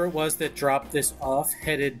whoever it was that dropped this off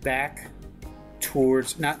headed back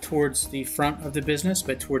towards, not towards the front of the business,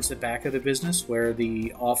 but towards the back of the business where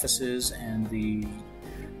the offices and the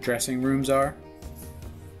dressing rooms are.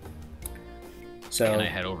 So Can I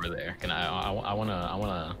head over there? Can I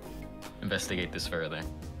wanna investigate this further.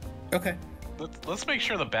 Okay. Let's make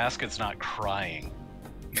sure the basket's not crying.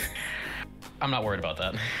 I'm not worried about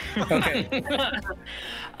that. Okay.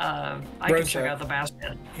 I Rosa. can check out the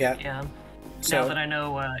basket. Yeah. Yeah. So Now that I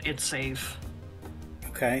know it's safe.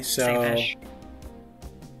 okay, so Safe-ish.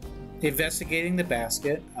 investigating the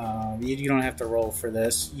basket, you don't have to roll for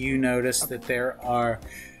this. You notice that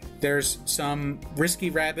there's some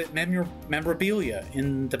Risky Rabbit memorabilia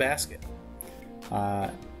in the basket.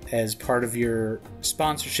 As part of your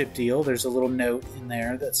sponsorship deal, there's a little note in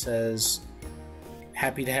there that says,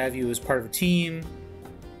 "Happy to have you as part of a team.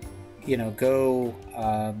 You know, go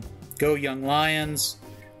Young Lions.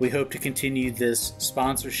 We hope to continue this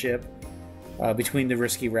sponsorship between the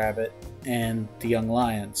Risky Rabbit and the Young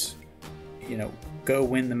Lions. You know, go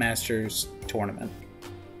win the Masters tournament."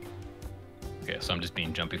 Okay, so I'm just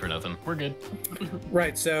being jumpy for nothing. We're good.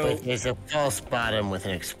 Right, so But there's a false bottom with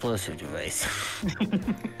an explosive device.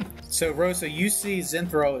 So, Rosa, you see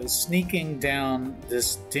Zinthral is sneaking down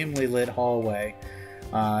this dimly lit hallway,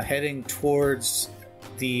 heading towards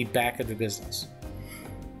the back of the business.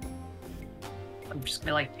 I'm just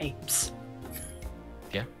gonna be like, hey, psst.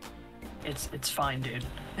 Yeah. It's fine, dude.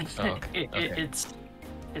 Oh, okay. Okay.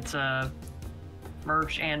 It's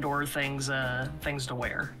merch and or things to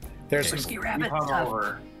wear. There's some, Risky Rabbit Hung stuff.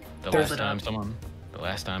 over. The There's-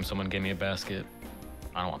 last time someone gave me a basket,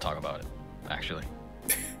 I don't want to talk about it, actually.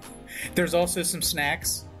 there's also some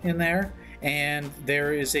snacks in there, and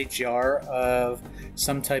there is a jar of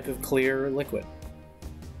some type of clear liquid.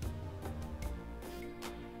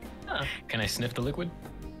 Can I sniff the liquid?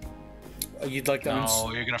 You'd like to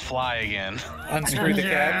Oh, you're gonna fly again. unscrew the I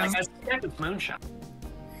cap? guess it's moonshine.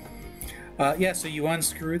 Yeah, so you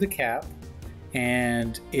unscrew the cap,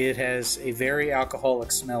 and it has a very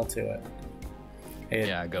alcoholic smell to it.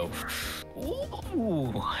 Yeah, I go.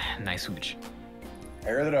 Ooh, nice hooch.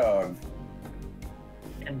 Hair of the dog.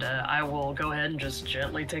 And I will go ahead and just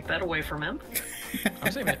gently take that away from him.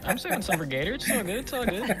 I'm saving some for Gator. It's all good. It's all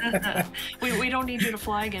good. We don't need you to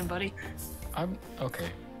fly again, buddy. I'm okay.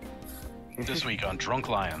 This week on Drunk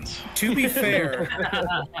Lions. To be fair,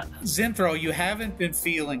 Zinthral, you haven't been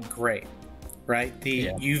feeling great, right?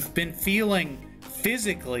 You've been feeling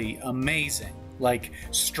physically amazing, like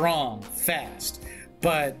strong, fast,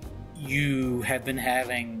 but you have been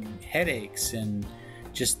having headaches and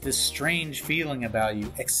just this strange feeling about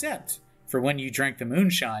you, except for when you drank the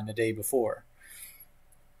moonshine the day before.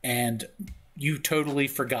 And you totally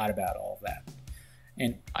forgot about all of that.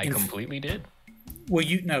 And I completely did. Well,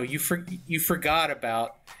 you forgot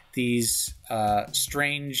about these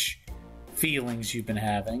strange feelings you've been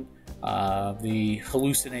having, the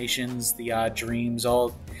hallucinations, the odd dreams.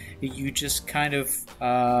 All you just kind of,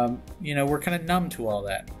 we're kind of numb to all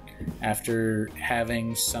that after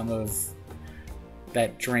having some of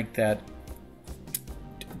that drink that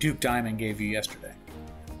Duke Diamond gave you yesterday.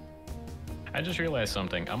 I just realized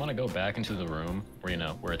something. I'm gonna go back into the room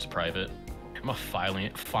where it's private. I'm gonna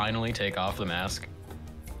finally take off the mask.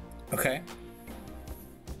 Okay.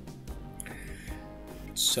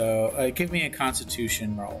 So, give me a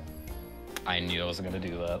Constitution roll. I knew I was gonna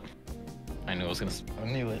do that. I knew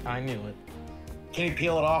it. Can he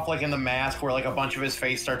peel it off like in The Mask where like a bunch of his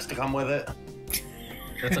face starts to come with it?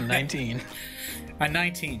 That's a 19. A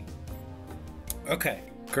 19. Okay,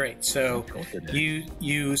 great. So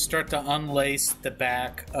you start to unlace the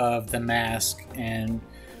back of the mask, and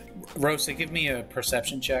Rosa, give me a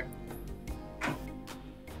perception check.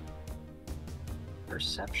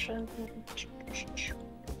 Perception.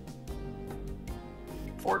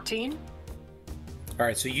 14. All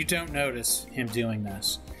right, so you don't notice him doing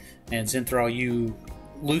this, and Zinthral, you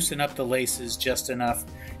loosen up the laces just enough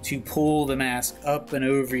to pull the mask up and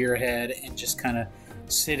over your head, and just kind of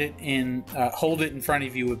hold it in front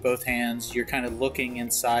of you with both hands. You're kind of looking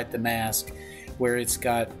inside the mask, where it's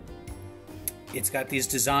got these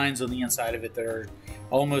designs on the inside of it that are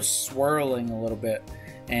almost swirling a little bit,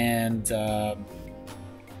 and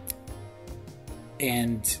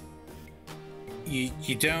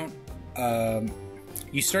you don't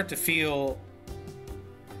you start to feel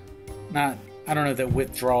I don't know that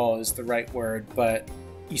withdrawal is the right word, but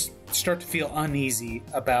you start to feel uneasy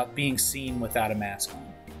about being seen without a mask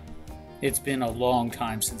on. It's been a long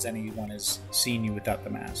time since anyone has seen you without the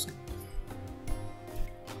mask.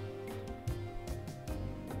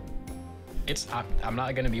 I'm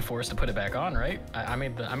not going to be forced to put it back on, right? I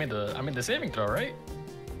made the saving throw, right?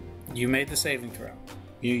 You made the saving throw.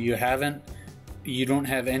 You don't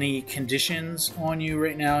have any conditions on you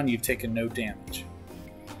right now, and you've taken no damage.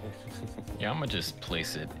 Yeah, I'm gonna just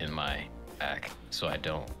place it in my back so I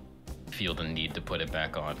don't feel the need to put it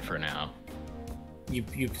back on for now.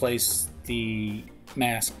 You place the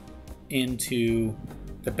mask into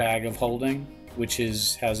the bag of holding, which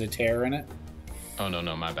has a tear in it. Oh no,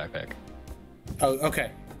 my backpack. Oh, okay,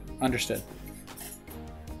 understood.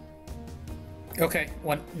 Okay,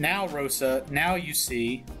 well now Rosa, now you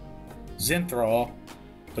see Zinthral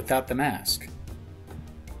without the mask.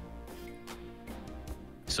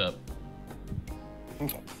 Sup?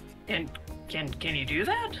 And can you do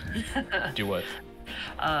that? Do what?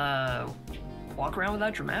 Walk around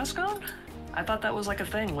without your mask on? I thought that was like a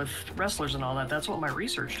thing with wrestlers and all that. That's what my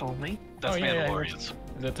research told me. That's Mandalorians.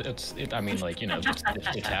 I mean, like, you know,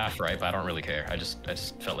 it's half, right? But I don't really care. I just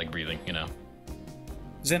felt like breathing, you know.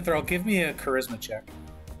 Zinthral, give me a charisma check.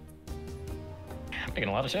 I'm making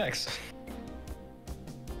a lot of checks.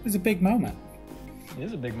 It's a big moment. It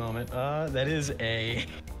is a big moment. That is an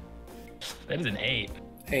 8.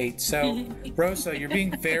 8. So, Rosa, you're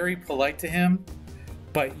being very polite to him,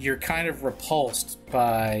 but you're kind of repulsed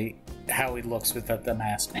by how he looks without the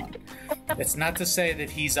mask on. It's not to say that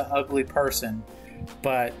he's an ugly person,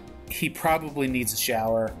 but he probably needs a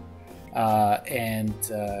shower and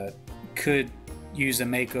could use a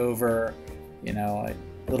makeover, you know,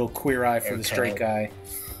 a little queer eye for the straight guy.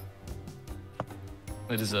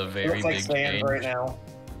 It is a very big change right now.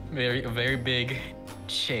 Very big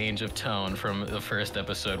change of tone from the first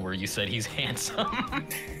episode where you said he's handsome.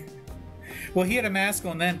 Well, he had a mask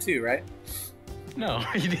on then too, right? No,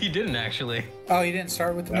 he didn't actually. Oh, he didn't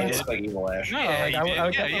start with the mask? Like Evil Ash. No,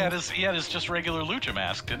 Yeah, he had his just regular lucha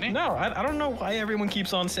mask, didn't he? No, I don't know why everyone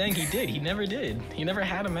keeps on saying he did. He never did. He never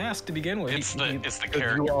had a mask to begin with. It's the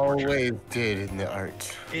character. You always did in the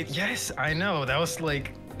art. Yes, I know. That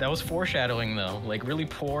was foreshadowing though. Like really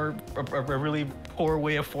poor, a really poor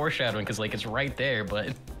way of foreshadowing because like it's right there,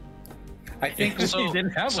 but I think he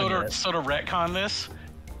didn't have one yet. So to retcon this,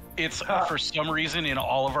 it's for some reason in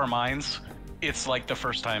all of our minds, it's like the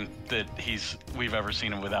first time that we've ever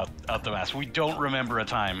seen him without the mask. We don't remember a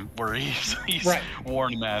time where he's right.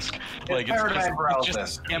 worn a mask. Like it's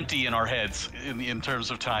just empty in our heads in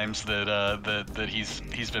terms of times that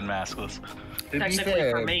he's been maskless. To be Technically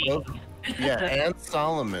fair, for me. yeah, and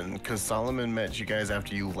Solomon, because Solomon met you guys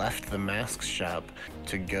after you left the mask shop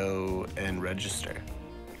to go and register.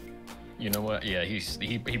 You know what? Yeah,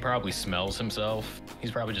 he probably smells himself.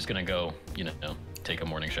 He's probably just gonna go, you know, take a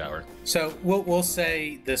morning shower. So we'll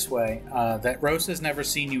say this way, that Rosa's never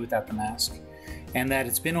seen you without the mask, and that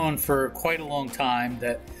it's been on for quite a long time,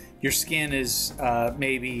 that your skin is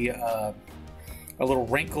maybe a little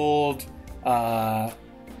wrinkled.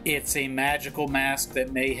 It's a magical mask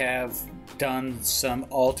that may have done some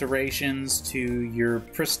alterations to your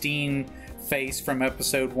pristine face from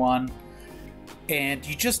episode 1, and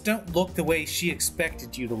you just don't look the way she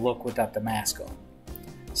expected you to look without the mask on.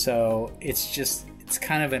 So it's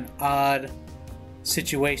kind of an odd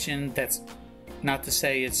situation. That's not to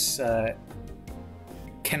say it's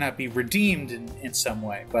cannot be redeemed in some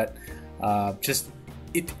way, but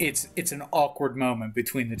it's an awkward moment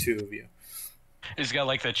between the two of you. He's got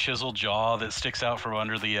like that chiseled jaw that sticks out from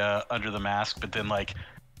under the mask, but then like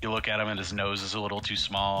you look at him and his nose is a little too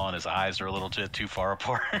small and his eyes are a little too far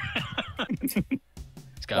apart.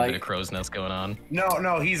 He's Got a bit of crow's nest going on.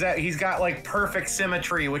 No, he's got like perfect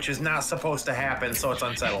symmetry, which is not supposed to happen, so it's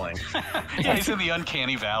unsettling. Yeah, he's in the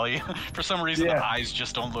uncanny valley. For some reason, the eyes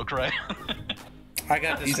just don't look right. I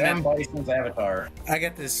got this. He's M. Bison's avatar. I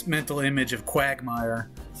got this mental image of Quagmire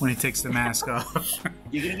when he takes the mask off.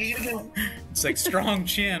 It's like strong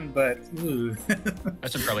chin, but ooh. I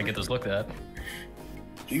should probably get this looked at.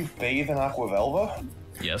 Do you bathe in Aquavelva?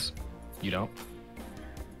 Yes. You don't?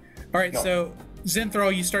 All right, so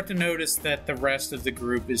Zinthral, you start to notice that the rest of the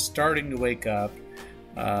group is starting to wake up,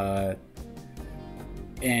 and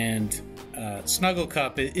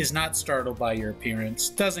Snugglecup is not startled by your appearance,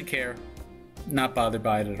 doesn't care, not bothered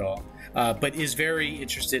by it at all, but is very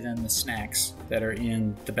interested in the snacks that are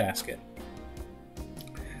in the basket.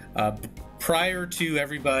 Prior to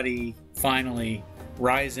everybody finally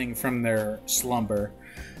rising from their slumber,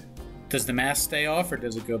 does the mask stay off or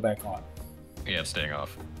does it go back on? Yeah, it's staying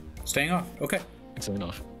off. Staying off, okay. It's staying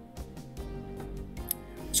off.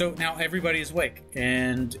 So now everybody is awake,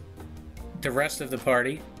 and the rest of the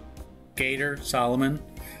party, Gator, Solomon,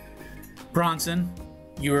 Bronson,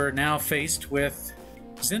 you are now faced with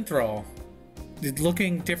Zinthral,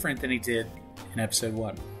 looking different than he did in episode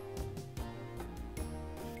 1.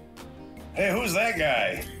 Hey, who's that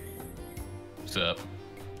guy? What's up?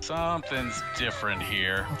 Something's different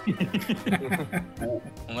here.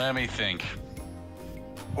 Let me think.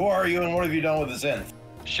 Who are you and what have you done with the Zinth?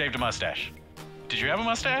 Shaved a mustache. Did you have a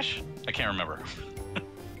mustache? I can't remember.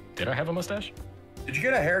 Did I have a mustache? Did you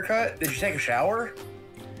get a haircut? Did you take a shower?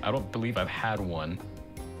 I don't believe I've had one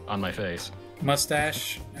on my face.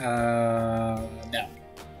 Mustache? No.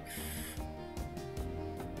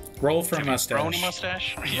 Roll for mustache. Brony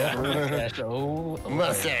mustache? Yeah. Mustache. Oh,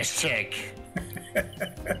 Mustache check.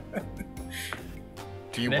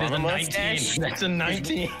 Do you that want is a a mustache? 19. That's a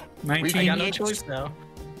 19. 19? I got no choice now.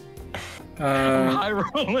 I'm high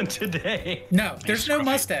rolling today. No, there's no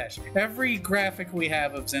mustache. Every graphic we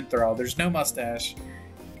have of Zinthral, there's no mustache.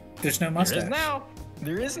 There's no mustache.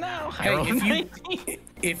 There is now. Hey,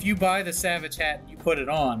 if you buy the Savage hat and you put it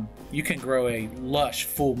on, you can grow a lush,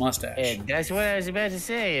 full mustache. Yeah, that's what I was about to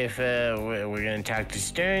say. If we're going to talk to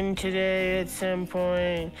Stern today at some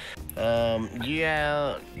point, you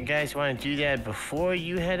guys want to do that before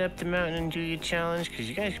you head up the mountain and do your challenge? Because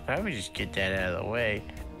you guys could probably just get that out of the way.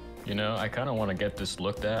 You know, I kind of want to get this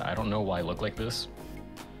looked at. I don't know why I look like this.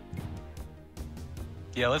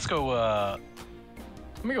 Yeah, let's go.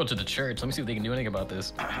 Let me go to the church. Let me see if they can do anything about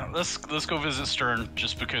this. Let's go visit Stern,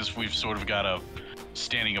 just because we've sort of got a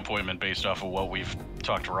standing appointment based off of what we've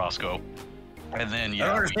talked to Roscoe. And then, I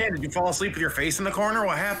don't understand. Did you fall asleep with your face in the corner?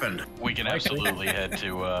 What happened? We can absolutely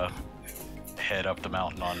head up the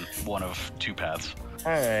mountain on one of 2 paths.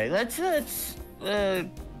 All right, let's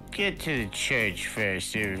get to the church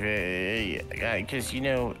first, because you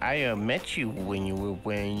know I met you when you were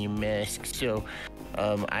wearing your mask, so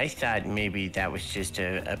I thought maybe that was just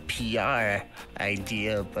a PR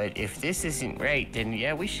idea. But if this isn't right, then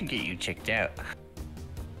yeah, we should get you checked out.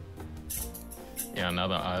 Yeah,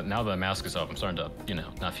 now the mask is off, I'm starting to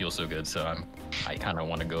not feel so good. So I kind of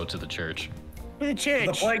want to go to the church. The church.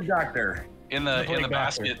 The plague doctor. In the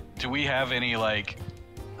basket, do we have any like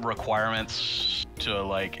requirements to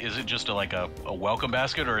like? Is it just a welcome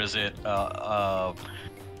basket, or is it got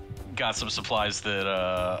some supplies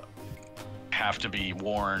that have to be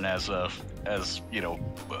worn as us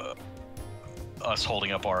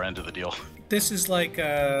holding up our end of the deal? This is like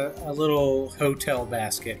a little hotel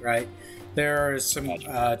basket, right? There are some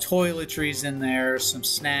toiletries in there, some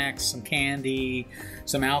snacks, some candy,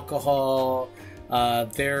 some alcohol.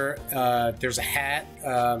 There's a hat,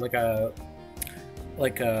 like a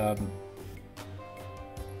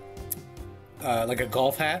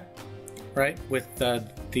golf hat, right, with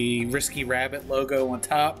the Risky Rabbit logo on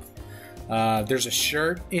top. There's a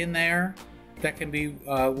shirt in there that can be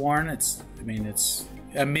worn. It's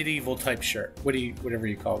a medieval type shirt. Whatever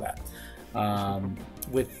you call that,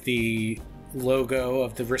 with the logo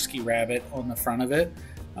of the Risky Rabbit on the front of it.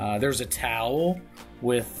 There's a towel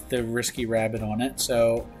with the Risky Rabbit on it.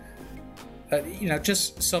 So,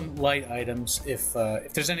 just some light items. If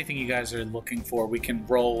there's anything you guys are looking for, we can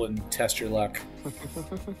roll and test your luck.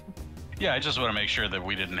 Yeah, I just want to make sure that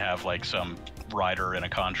we didn't have like some rider in a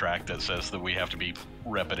contract that says that we have to be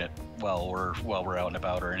repping it while we're out and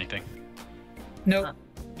about or anything. Nope.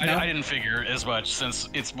 I didn't figure as much, since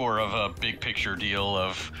it's more of a big picture deal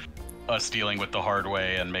of us dealing with the hard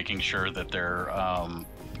way and making sure that their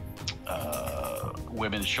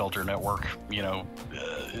women's shelter network,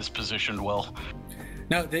 is positioned well.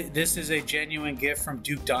 No, this is a genuine gift from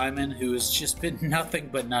Duke Diamond, who has just been nothing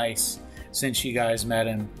but nice since you guys met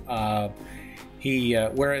him.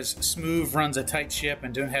 Whereas Smooth runs a tight ship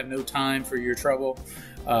and don't have no time for your trouble,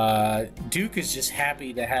 Duke is just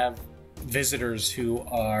happy to have visitors who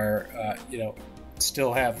are,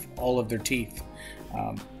 still have all of their teeth.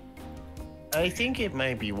 I think it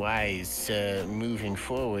might be wise moving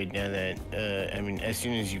forward now that, as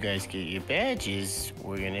soon as you guys get your badges,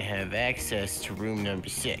 we're going to have access to room number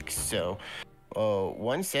 6. So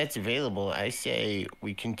once that's available, I say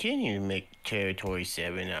we continue to make Territory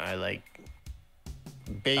 7 our,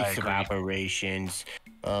 base of operations.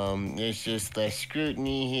 There's just less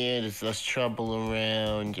scrutiny here, there's less trouble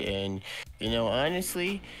around, and,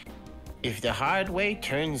 honestly, if the hard way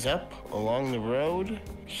turns up along the road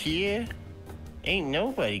here, ain't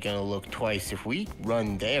nobody gonna look twice if we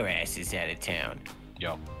run their asses out of town.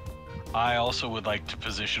 Yep. I also would like to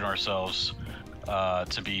position ourselves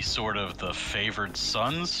to be sort of the favored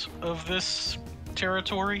sons of this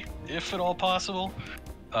territory, if at all possible.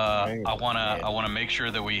 I wanna make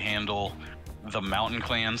sure that we handle the mountain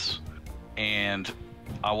clans, and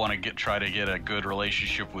I want to try to get a good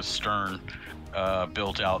relationship with Stern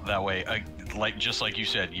built out that way. Just like you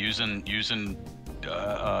said, using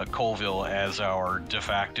Colville as our de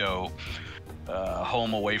facto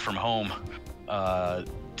home away from home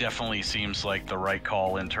definitely seems like the right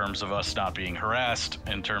call in terms of us not being harassed,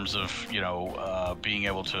 in terms of being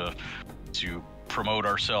able to promote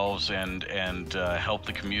ourselves and help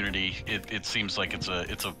the community. It seems like it's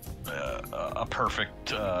a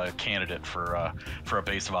perfect candidate for a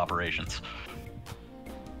base of operations.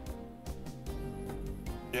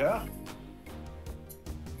 Yeah.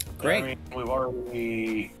 Great. I mean, we've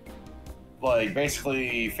already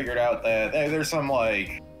basically figured out that there's some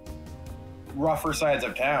rougher sides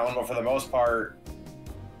of town, but for the most part,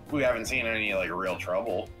 we haven't seen any real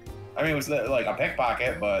trouble. I mean, it was a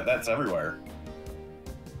pickpocket, but that's everywhere.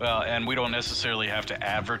 Well, and we don't necessarily have to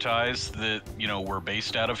advertise that, we're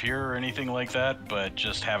based out of here or anything like that, but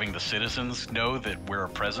just having the citizens know that we're a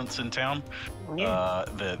presence in town,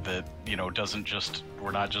 that doesn't just,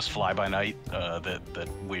 we're not just fly by night, that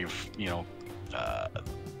we've,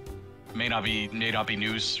 may not be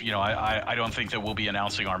news. I don't think that we'll be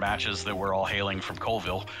announcing our matches that we're all hailing from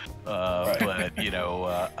Colville, right.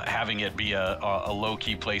 But having it be a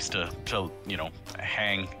low-key place to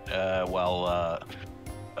hang while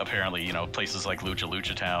apparently places like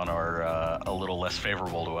Lucha Town are a little less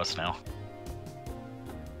favorable to us now.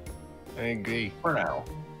 I agree. For now.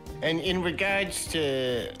 And in regards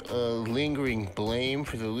to lingering blame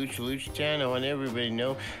for the Lucha Town, I want everybody to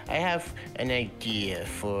know I have an idea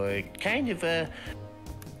for kind of a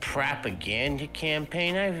propaganda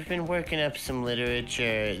campaign. I've been working up some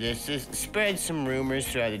literature. Just spread some rumors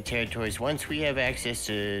throughout the territories. Once we have access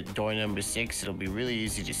to door number 6, it'll be really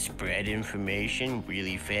easy to spread information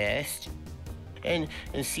really fast. And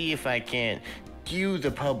see if I can't skew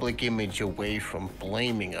the public image away from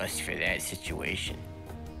blaming us for that situation.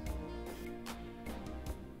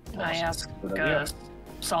 Can I ask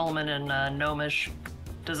Solomon and Gnomish,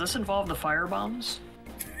 does this involve the firebombs?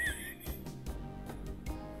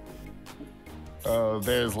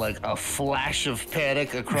 There's a flash of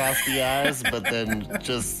panic across the eyes, but then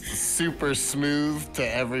just super smooth to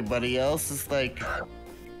everybody else. It's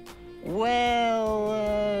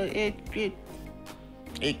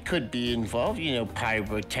it could be involved.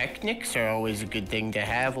 Pyrotechnics are always a good thing to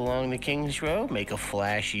have along the King's Road. Make a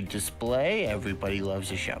flashy display. Everybody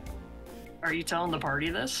loves a show. Are you telling the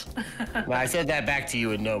party this? Well, I said that back to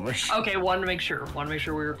you in Gnomish. Okay, wanted to make sure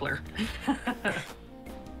we were clear.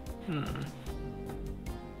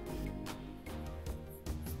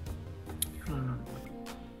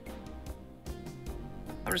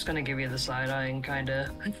 I'm just gonna give you the side eye and kind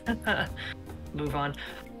of move on.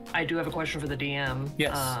 I do have a question for the DM.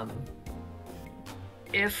 Yes.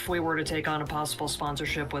 If we were to take on a possible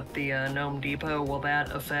sponsorship with the Gnome Depot, will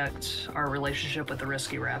that affect our relationship with the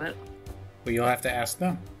Risky Rabbit? Well, you'll have to ask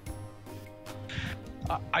them.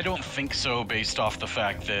 I don't think so, based off the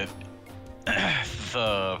fact that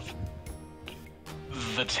the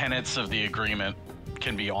tenets of the agreement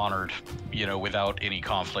can be honored, without any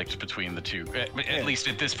conflict between the two. At least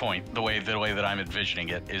at this point, the way that I'm envisioning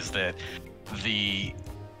it is that the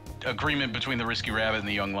agreement between the Risky Rabbit and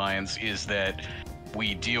the Young Lions is that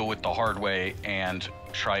we deal with the hard way and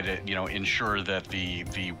try to, ensure that the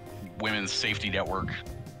women's safety network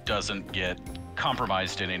doesn't get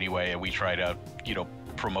compromised in any way, and we try to,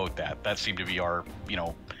 promote that. That seemed to be our,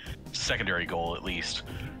 secondary goal, at least.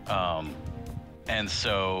 And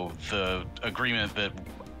so the agreement that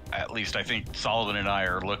at least I think Solomon and I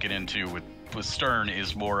are looking into with Stern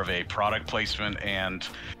is more of a product placement and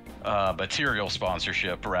material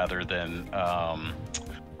sponsorship rather than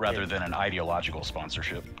rather than an ideological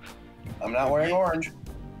sponsorship. I'm not wearing orange.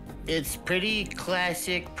 It's pretty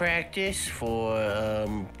classic practice for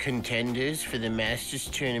contenders for the Masters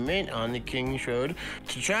Tournament on the King's Road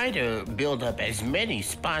to try to build up as many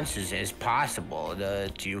sponsors as possible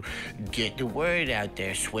to get the word out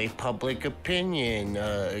there, sway public opinion,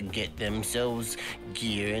 get themselves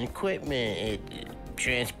gear and equipment,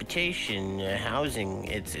 transportation, housing.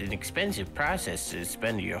 It's an expensive process to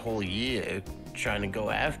spend your whole year trying to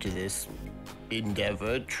go after this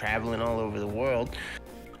endeavor, traveling all over the world.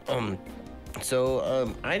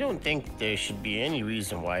 I don't think there should be any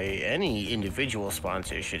reason why any individual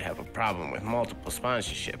sponsor should have a problem with multiple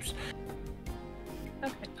sponsorships.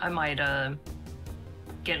 Okay. I might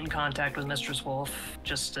get in contact with Mistress Wolf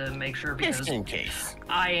just to make sure, because Just in case.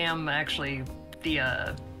 I am actually the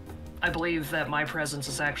I believe that my presence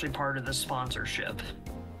is actually part of the sponsorship.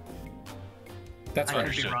 That's I could be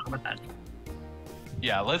understood. wrong with that.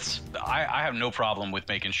 Yeah, I have no problem with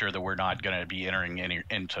making sure that we're not going to be entering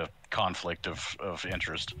into conflict of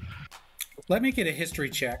interest. Let me get a history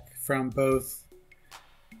check from both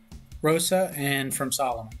Rosa and from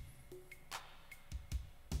Solomon.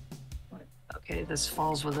 Okay, this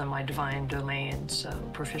falls within my divine domain, so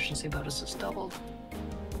proficiency bonus is doubled.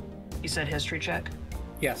 You said history check?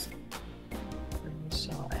 Yes.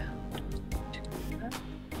 So I have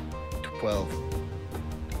 12.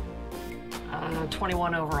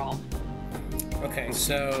 21 overall. Okay,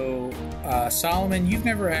 so Solomon, you've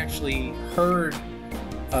never actually heard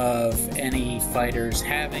of any fighters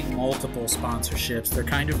having multiple sponsorships. They're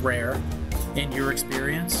kind of rare in your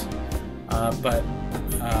experience, but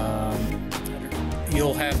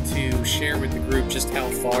you'll have to share with the group just how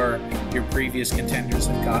far your previous contenders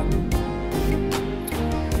have gotten.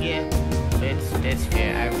 Yeah, that's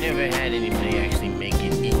fair. I've never had anybody actually make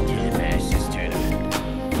it into the Masters Tournament.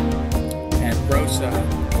 And Rosa,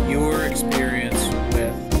 your experience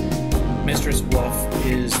with Mistress Wolf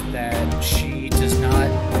is that she does not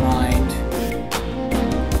mind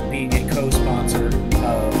being a co-sponsor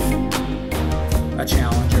of a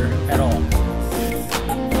challenger at all.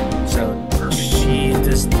 So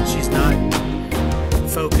she's not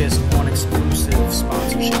focused on exclusive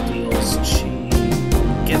sponsorship deals. She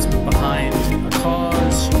gets behind a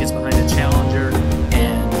cause, she gets behind a challenger,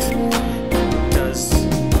 and does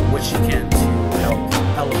what she can to help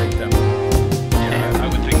elevate them. Yeah, I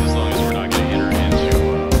would think as long as we're not going to enter into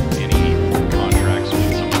any contracts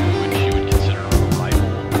with someone who she would consider a rival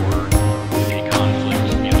or a conflict,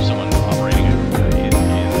 someone operating in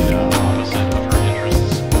opposite of her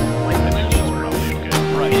interests, like the news is probably okay.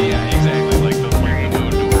 Right, yeah, exactly, like the moon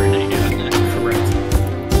door, yeah. Correct.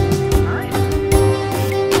 All right.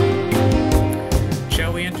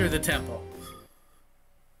 Shall we enter the temple?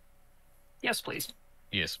 Yes, please.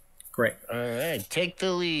 Yes. Great. All right, take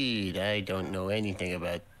the lead. I don't know anything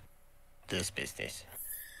about this business.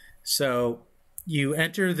 So you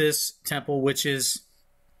enter this temple, which is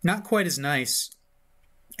not quite as nice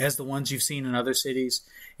as the ones you've seen in other cities.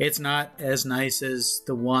 It's not as nice as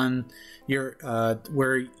the one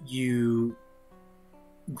where you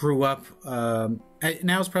grew up.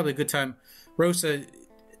 Now's probably a good time. Rosa,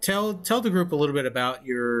 tell the group a little bit about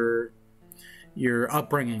your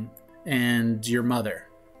upbringing and your mother.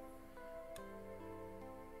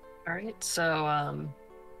 All right, so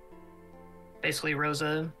basically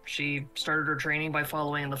Rosa, she started her training by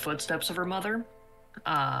following in the footsteps of her mother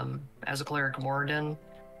as a cleric of Moradin.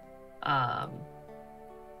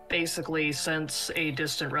 Basically, since a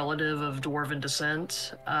distant relative of dwarven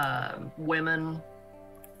descent, women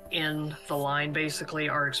in the line basically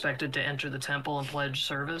are expected to enter the temple and pledge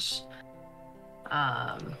service.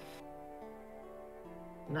 And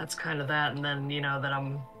that's kind of that, and then, that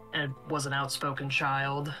I was an outspoken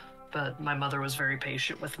child, but my mother was very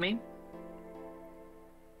patient with me.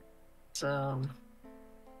 So,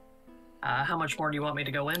 how much more do you want me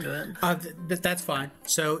to go into it? That's fine.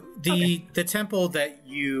 So the temple that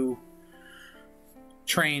you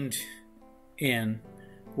trained in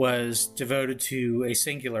was devoted to a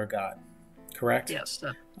singular god, correct? Yes,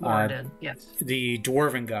 Moradin, yes. The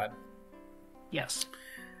dwarven god. Yes.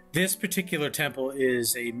 This particular temple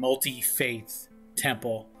is a multi-faith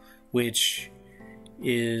temple, which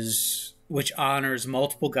honors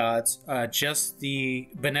multiple gods, just the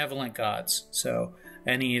benevolent gods. So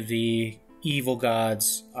any of the evil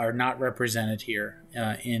gods are not represented here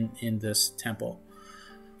in this temple.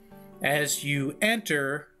 As you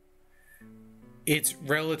enter, it's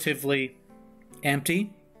relatively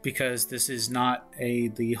empty because this is not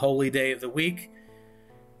the holy day of the week,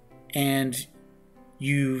 and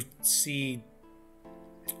you see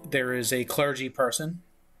there is a clergy person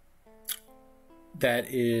that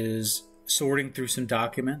is sorting through some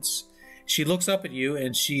documents. She looks up at you,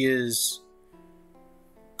 and she is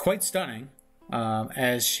quite stunning.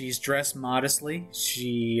 As she's dressed modestly,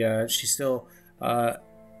 she's still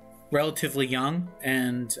relatively young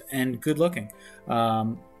and good looking.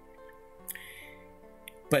 But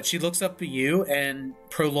she looks up at you and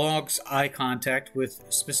prolongs eye contact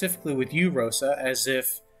specifically with you, Rosa, as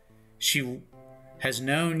if she has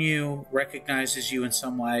known you, recognizes you in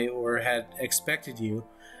some way, or had expected you,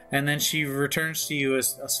 and then she returns to you a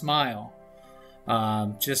smile,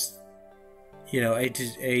 just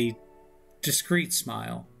a discreet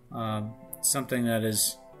smile, something that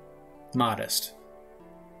is modest.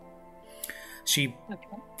 She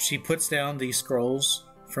puts down these scrolls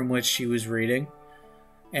from which she was reading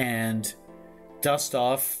and dusts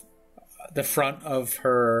off the front of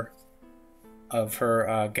her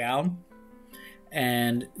gown,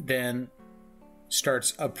 and then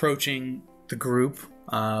starts approaching the group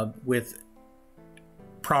with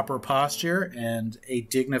proper posture and a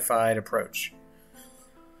dignified approach.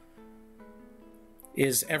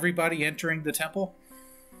 Is everybody entering the temple?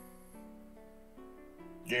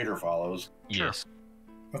 Gator follows. Yes.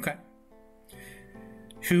 Okay.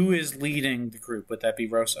 Who is leading the group? Would that be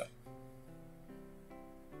Rosa?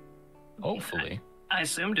 Hopefully. I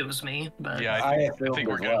assumed it was me, but Yeah, I I assumed think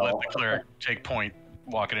we're as going to well. let the cleric take point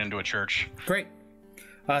walking into a church. Great.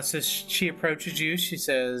 So she approaches you. She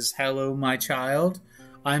says, "Hello, my child.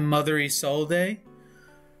 I'm Mother Isolde.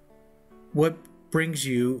 What brings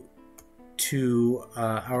you to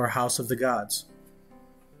our House of the Gods?"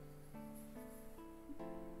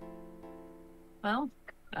 well,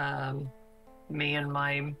 me and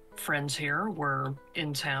my friends here were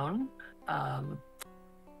in town.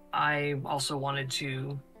 I also wanted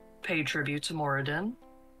to pay tribute to Moradin,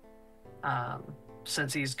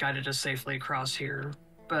 since he's guided us safely across here.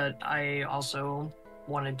 But I also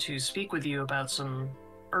wanted to speak with you about some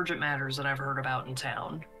urgent matters that I've heard about in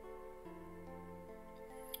town.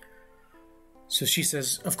 So she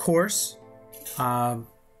says, "Of course,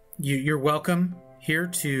 you're welcome here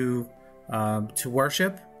to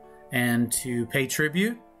worship and to pay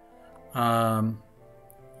tribute.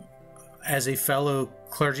 As a fellow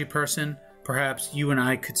clergy person, perhaps you and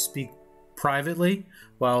I could speak privately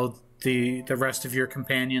while the rest of your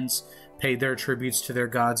companions paid their tributes to their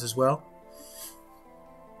gods as well."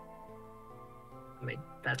 I mean,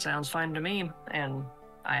 that sounds fine to me. And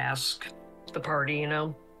I ask the party,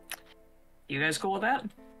 you guys cool with that?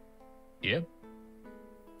 Yeah.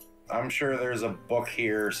 I'm sure there's a book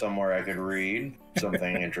here somewhere I could read.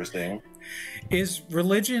 Something interesting. Is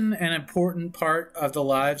religion an important part of the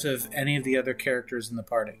lives of any of the other characters in the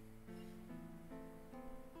party?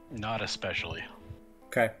 Not especially.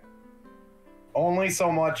 Okay. Only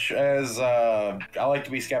so much as I like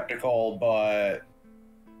to be skeptical, but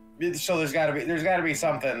so there's got to be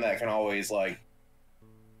something that can always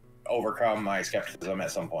overcome my skepticism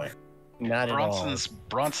at some point. Not at all.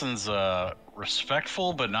 Bronson's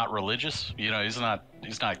respectful but not religious. He's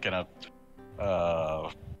not gonna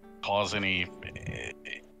cause any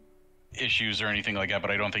issues or anything like that.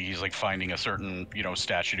 But I don't think he's finding a certain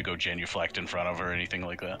statue to go genuflect in front of or anything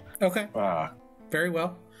like that. Okay. Very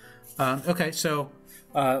well. Okay, so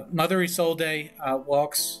Mother Isolde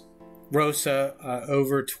walks Rosa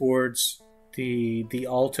over towards the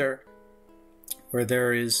altar, where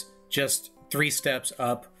there is just 3 steps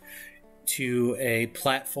up to a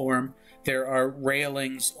platform. There are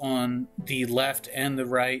railings on the left and the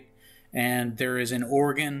right, and there is an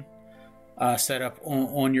organ set up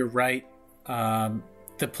on your right.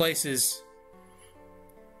 The place is...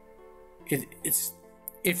 It's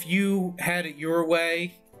if you had it your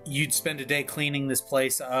way, you'd spend a day cleaning this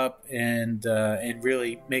place up and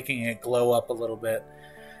really making it glow up a little bit.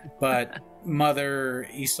 But Mother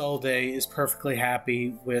Isolde is perfectly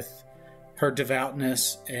happy with her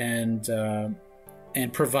devoutness and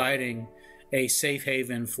providing a safe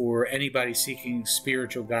haven for anybody seeking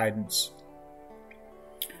spiritual guidance.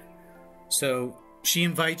 So she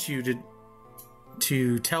invites you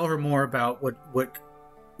to tell her more about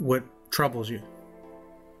what troubles you.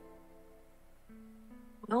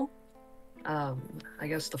 Well, I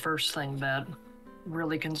guess the first thing that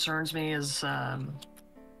really concerns me is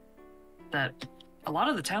that a lot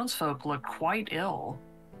of the townsfolk look quite ill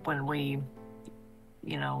when we,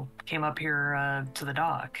 came up here to the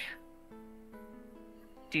dock.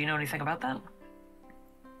 Do you know anything about that?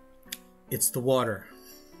 It's the water.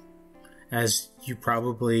 As you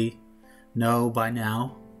probably know by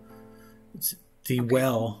now, the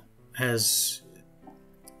well has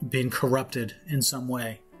been corrupted in some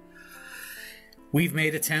way. We've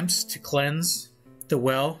made attempts to cleanse the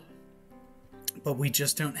well, but we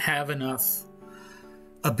just don't have enough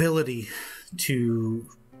ability to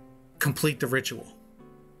complete the ritual.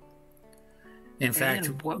 In fact,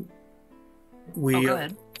 we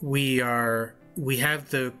have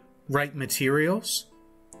the right materials,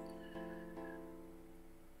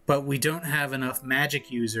 but we don't have enough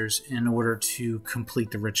magic users in order to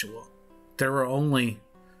complete the ritual. There are only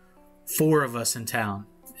 4 of us in town,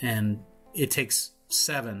 and it takes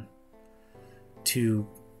 7 to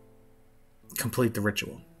complete the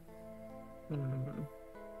ritual. I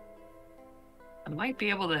might be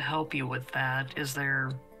able to help you with that. Is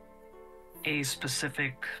there a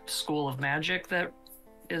specific school of magic that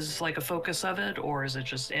is like a focus of it, or is it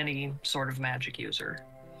just any sort of magic user?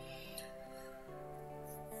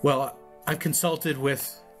 Well, I've consulted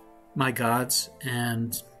with my gods,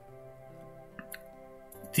 and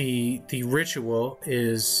the ritual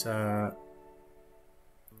is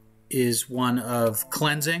one of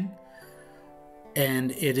cleansing,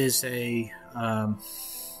 and it is a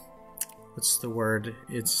what's the word?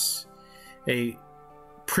 It's a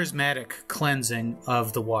prismatic cleansing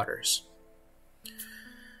of the waters,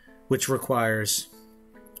 which requires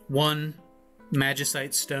 1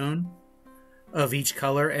 magicite stone of each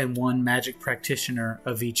color and 1 magic practitioner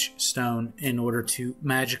of each stone in order to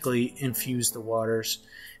magically infuse the waters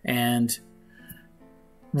and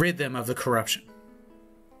rid them of the corruption.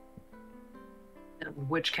 And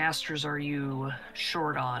which casters are you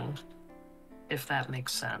short on, if that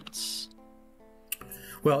makes sense?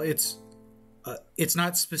 Well, it's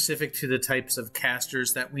not specific to the types of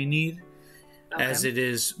casters that we need, as it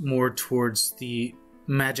is more towards the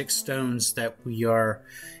magic stones that we are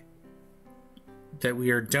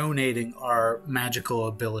donating our magical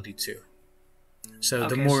ability to. So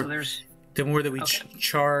the more that we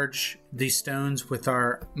charge these stones with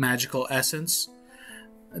our magical essence,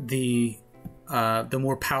 the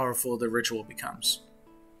more powerful the ritual becomes.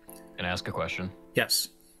 Can I ask a question? Yes.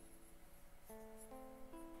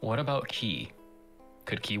 What about key?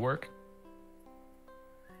 Could key work?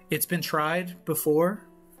 It's been tried before,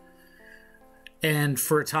 and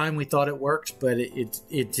for a time we thought it worked, but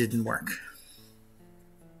it didn't work.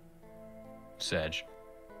 Sedge.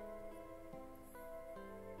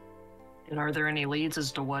 And are there any leads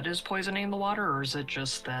as to what is poisoning the water, or is it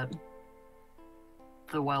just that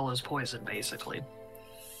the well is poisoned, basically?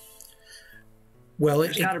 Well,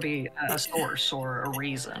 there's got to be a source or a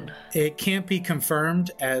reason. It can't be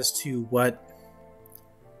confirmed as to what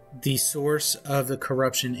the source of the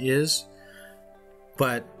corruption is,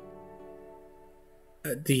 but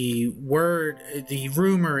the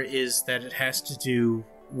rumor is that it has to do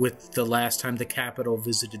with the last time the capital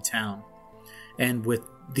visited town, and with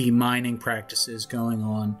the mining practices going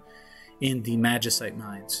on in the magicite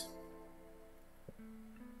mines.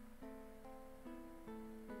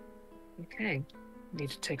 Okay, need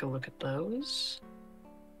to take a look at those.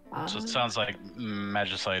 So it sounds like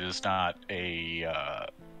magicite is not a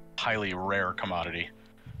highly rare commodity.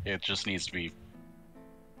 It just needs to be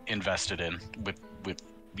invested in with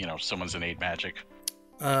someone's innate magic.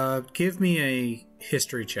 Give me a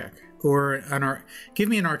history check, or give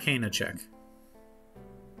me an arcana check.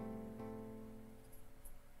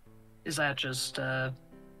 Is that just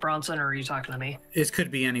Bronson, or are you talking to me? It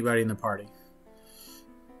could be anybody in the party.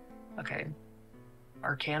 Okay.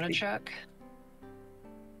 Arcana check.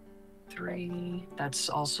 3. That's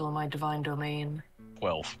also in my divine domain.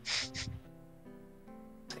 12.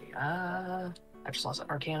 I just lost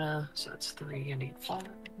Arcana, so that's 3 and 8, 5.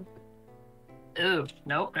 Ooh,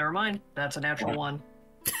 nope, never mind. That's a natural 1.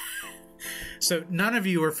 So none of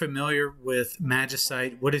you are familiar with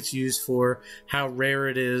magicite, what it's used for, how rare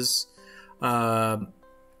it is. The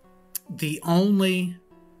only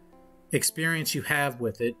experience you have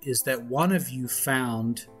with it is that one of you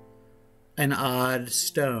found an odd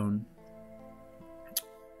stone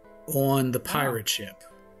on the pirate ship.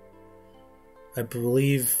 I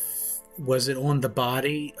believe, was it on the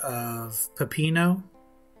body of Peppino?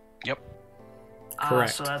 Yep.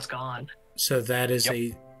 Correct. So that's gone. So that is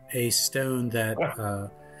a stone that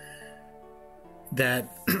that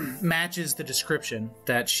matches the description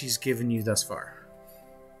that she's given you thus far.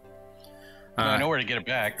 I know where to get it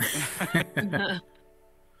back.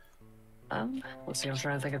 Let's see, I'm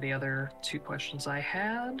trying to think of the other 2 questions I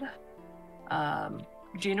had.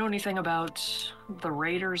 Do you know anything about the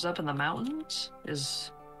raiders up in the mountains?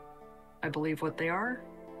 Is, I believe, what they are?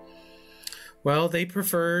 Well, they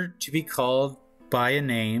prefer to be called by a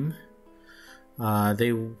name.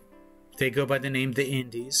 They go by the name the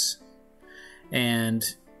Indies, and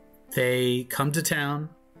they come to town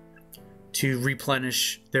to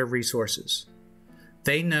replenish their resources.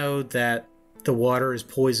 They know that the water is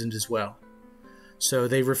poisoned as well, So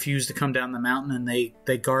they refuse to come down the mountain, and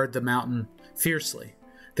they guard the mountain fiercely.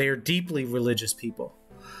 They are deeply religious people,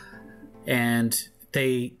 and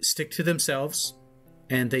they stick to themselves,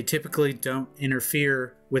 and they typically don't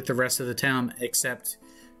interfere with the rest of the town except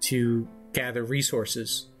to gather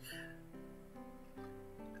resources.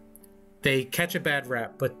 They catch a bad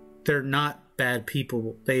rap, but they're not bad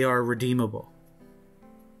people. They are redeemable.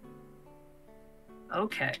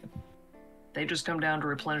 Okay. They just come down to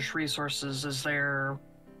replenish resources.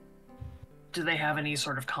 Do they have any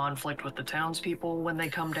sort of conflict with the townspeople when they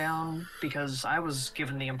come down? Because I was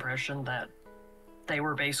given the impression that they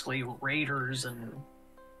were basically raiders and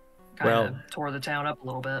kind of tore the town up a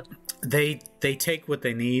little bit. They take what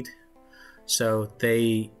they need, so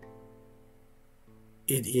it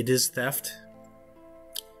is theft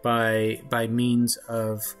by means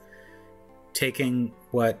of taking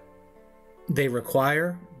what they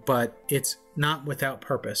require, but it's not without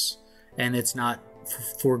purpose, and it's not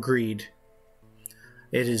for greed.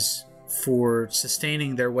 It is for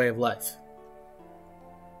sustaining their way of life.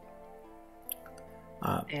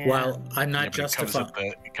 While I'm not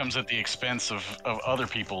justifying, it comes at the expense of other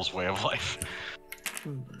people's way of life.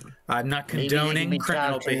 I'm not condoning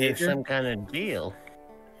criminal behavior. Some kind of deal.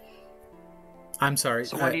 I'm sorry.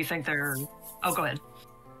 So what do you think they're... Oh, go ahead.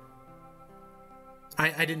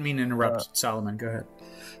 I didn't mean to interrupt, Solomon. Go ahead.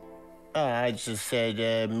 I just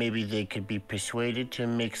said maybe they could be persuaded to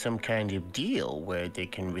make some kind of deal where they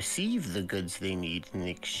can receive the goods they need in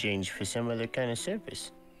exchange for some other kind of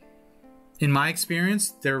service. In my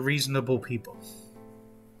experience, they're reasonable people.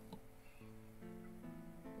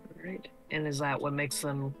 Right. And is that what makes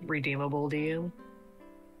them redeemable to you?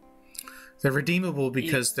 They're redeemable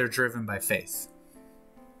because they're driven by faith.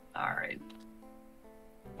 All right.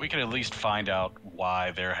 We can at least find out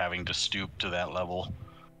why they're having to stoop to that level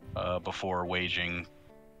before waging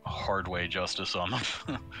hard-way justice on them.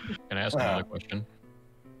 Can I ask another question?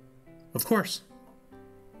 Of course.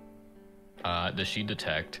 Does she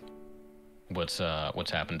detect what's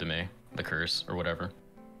happened to me? The curse or whatever?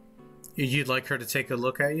 You'd like her to take a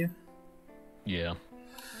look at you? Yeah.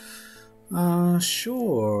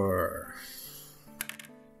 Sure.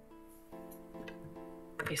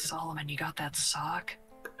 Hey, Solomon, you got that sock?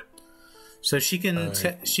 So she can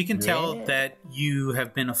tell that you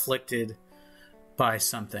have been afflicted by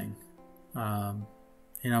something.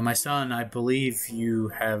 My son, I believe you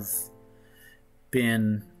have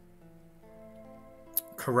been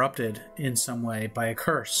corrupted in some way by a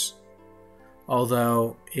curse.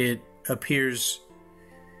 Although it appears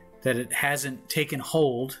that it hasn't taken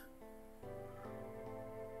hold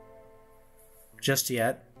just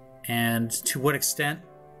yet, and to what extent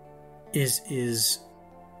is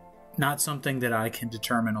not something that I can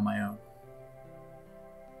determine on my own.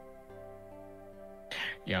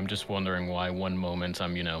 Yeah, I'm just wondering why one moment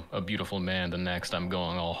I'm, a beautiful man, the next I'm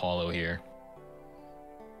going all hollow here.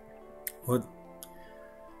 Well,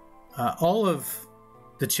 all of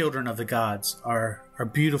the children of the gods are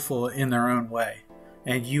beautiful in their own way,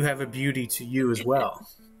 and you have a beauty to you as well.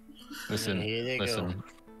 Listen,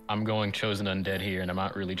 I'm going chosen undead here, and I'm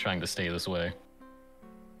not really trying to stay this way.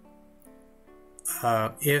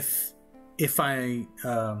 If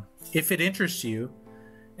it interests you,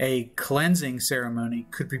 a cleansing ceremony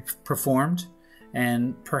could be performed,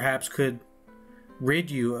 and perhaps could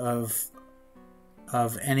rid you of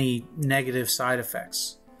any negative side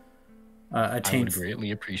effects. I would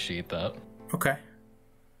greatly appreciate that. Okay.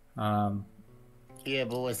 Yeah,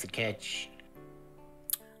 but what's the catch?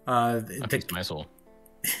 My soul.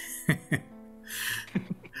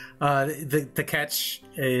 The catch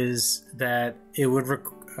is that it would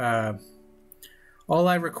all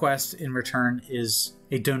I request in return is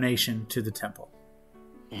a donation to the temple.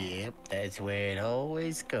 Yep, that's where it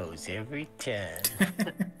always goes every time.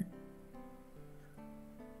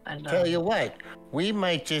 Tell you what, we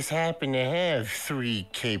might just happen to have 3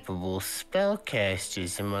 capable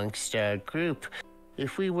spellcasters amongst our group.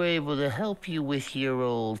 If we were able to help you with your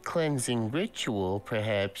old cleansing ritual,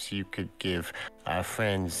 perhaps you could give our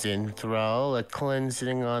friend Zinthral a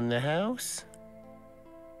cleansing on the house?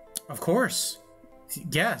 Of course.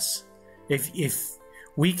 Yes. If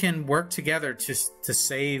we can work together to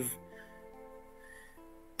save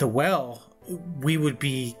the well, we would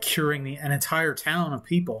be curing an entire town of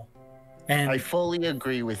people. And I fully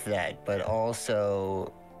agree with that, but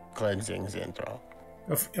also cleansing Zinthral.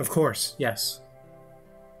 Of course, yes.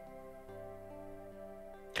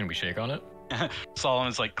 Can we shake on it?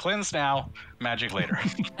 Solomon's like, cleanse now, magic later.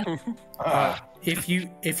 If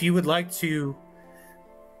you would like to,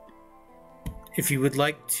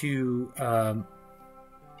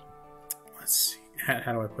 let's see,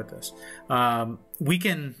 how do I put this? We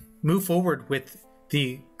can move forward with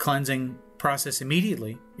the cleansing process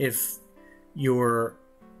immediately if you're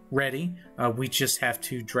ready. We just have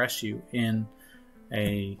to dress you in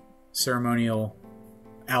a ceremonial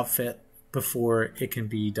outfit before it can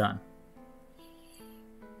be done.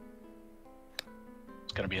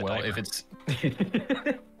 It's gonna be a Well, diaper. if it's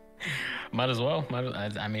might as well.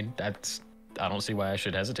 I mean, I don't see why I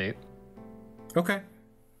should hesitate. Okay.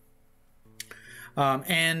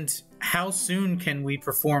 And how soon can we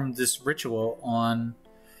perform this ritual on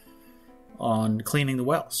cleaning the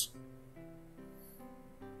wells?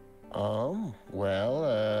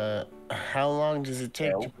 Well, how long does it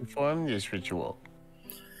take to perform this ritual?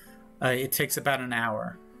 It takes about an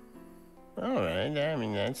hour. All right, I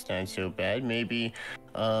mean, that's not so bad. Maybe,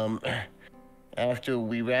 after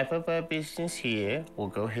we wrap up our business here, we'll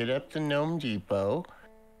go hit up the Gnome Depot,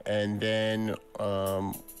 and then,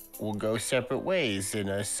 we'll go separate ways. And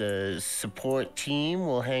us, support team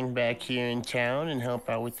will hang back here in town and help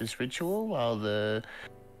out with this ritual while the,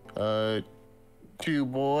 two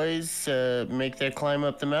boys, make their climb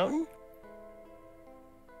up the mountain.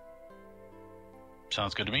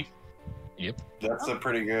 Sounds good to me. Yep. That's a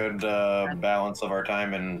pretty good balance of our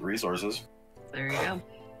time and resources. There you go.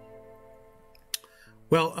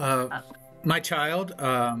 Well, my child,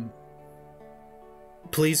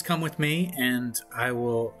 please come with me, and I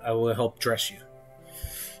will help dress you.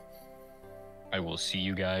 I will see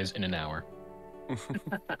you guys in an hour.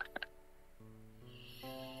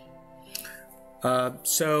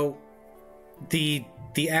 So, the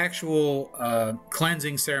actual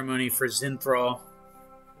cleansing ceremony for Zinthral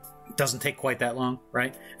doesn't take quite that long,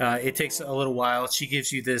 right? It takes a little while. She gives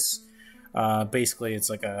you this, basically it's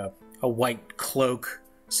like a white cloak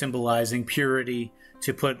symbolizing purity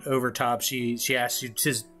to put over top. She asks you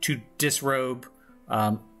to disrobe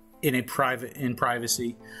in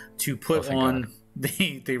privacy, to put on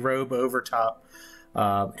the robe over top,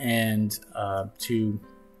 and to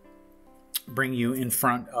bring you in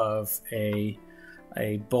front of a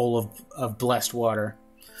bowl of blessed water.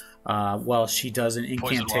 While she does an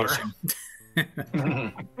incantation.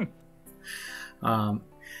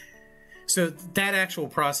 So that actual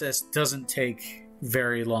process doesn't take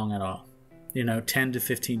very long at all, 10 to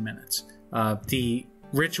 15 minutes. The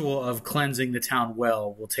ritual of cleansing the town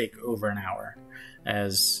well will take over an hour,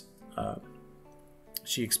 as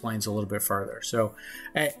she explains a little bit further. So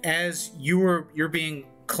as you're being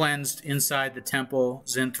cleansed inside the temple,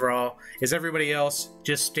 Zinthral, is everybody else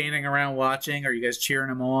just standing around watching? Are you guys cheering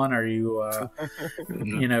him on? Are you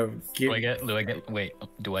Do I get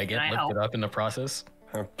lifted up in the process?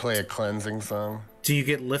 Or play a cleansing song. do you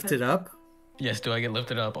get lifted up? Yes, do I get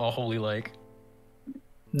lifted up all holy like?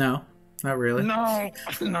 No, not really. No,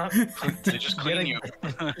 not They just clean you.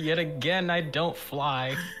 yet again. I don't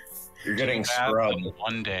fly. You're getting Bad scrubbed.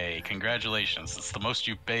 one day. Congratulations. It's the most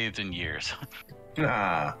you've bathed in years.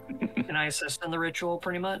 Nah. Can I assist in the ritual,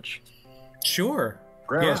 pretty much? Sure.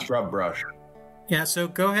 Grab Yeah. a scrub brush. Yeah, so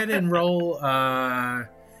go ahead and roll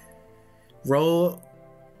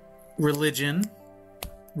religion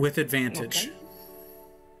with advantage. Okay.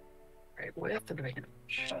 Right, with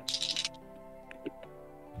advantage.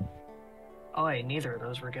 Oh, wait, neither of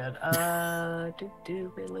those were good.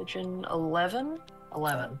 Do religion 11?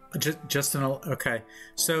 11. Just an okay.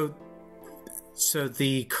 So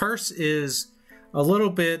the curse is a little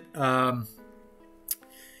bit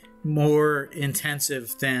more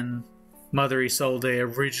intensive than Mother Isolde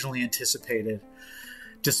originally anticipated.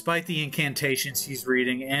 Despite the incantations he's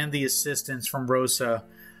reading and the assistance from Rosa,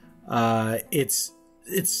 it's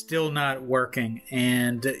still not working,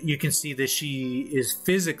 and you can see that she is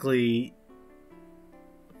physically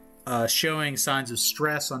showing signs of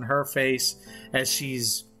stress on her face as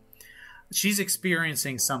she's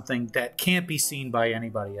experiencing something that can't be seen by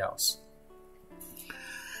anybody else.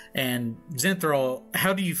 And Zinthral,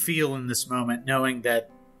 how do you feel in this moment, knowing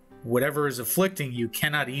that whatever is afflicting you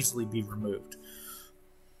cannot easily be removed?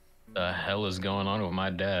 The hell is going on with my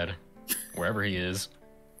dad, wherever he is?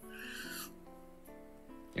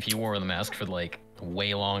 If he wore the mask for like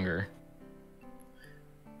way longer.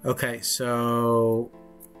 Okay, so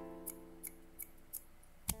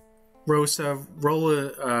Rosa, roll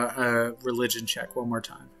a religion check one more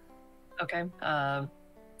time. Okay.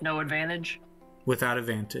 No advantage? Without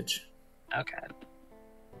advantage. Okay.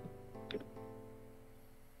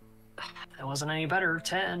 That wasn't any better.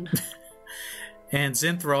 10. And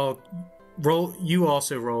Zinthral, you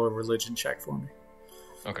also roll a religion check for me.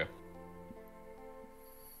 Okay.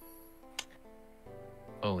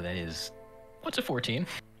 Oh, that is... What's a 14?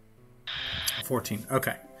 14.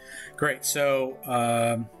 Okay. Great.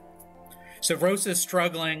 So So Rosa is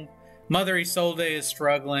struggling. Mother Isolde is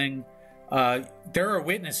struggling. There are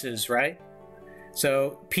witnesses, right?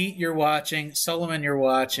 So Pete, you're watching. Solomon, you're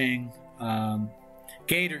watching.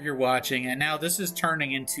 Gator, you're watching. And now this is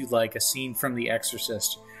turning into like a scene from The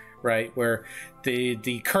Exorcist, right? Where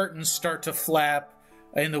the curtains start to flap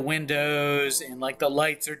in the windows, and like the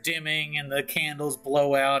lights are dimming, and the candles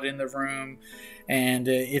blow out in the room, and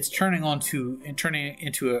it's turning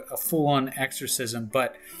into a full-on exorcism.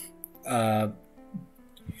 But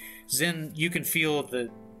Zen, you can feel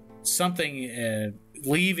something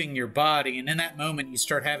leaving your body, and in that moment you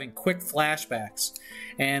start having quick flashbacks,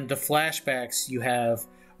 and the flashbacks you have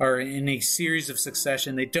are in a series of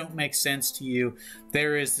succession. They don't make sense to you.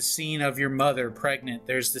 There is the scene of your mother pregnant.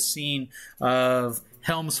 There's the scene of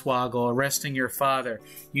Helmswoggle arresting your father.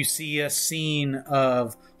 You see a scene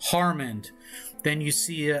of Harmond. Then you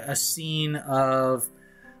see a scene of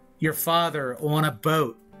your father on a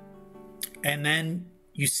boat. And then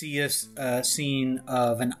you see a scene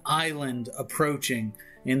of an island approaching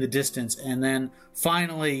in the distance. And then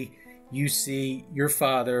finally you see your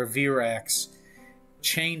father, Virax,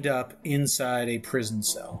 chained up inside a prison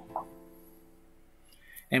cell.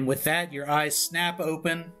 And with that, your eyes snap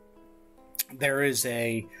open. There is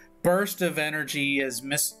a burst of energy as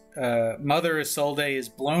Mother Isolde is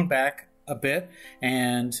blown back a bit,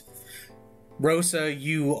 and Rosa,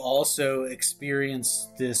 you also experience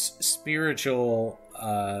this spiritual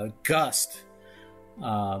gust,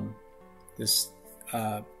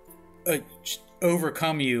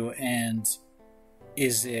 overcome you, and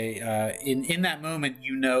is in that moment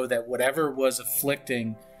you know that whatever was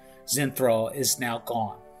afflicting Zinthral is now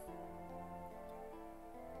gone.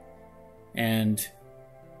 And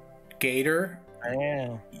Gator,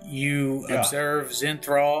 you observe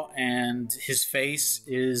Zinthral, and his face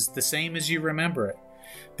is the same as you remember it.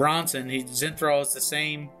 Bronson, Zinthral is the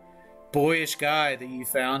same boyish guy that you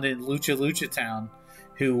found in Lucha Town,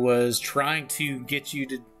 who was trying to get you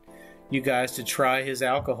guys to try his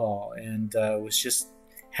alcohol, and was just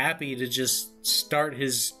happy to just start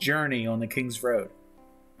his journey on the King's Road.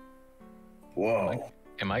 Whoa.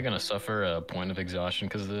 Am I going to suffer a point of exhaustion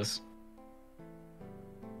because of this?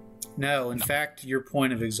 No, in fact, your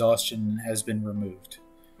point of exhaustion has been removed.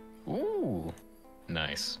 Ooh.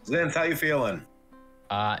 Nice. Zinth, how you feeling?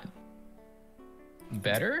 Better?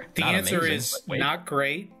 The Not answer amazing, is but wait. not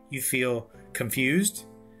great. You feel confused,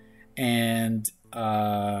 and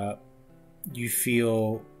you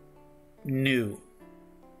feel new.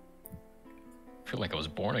 I feel like I was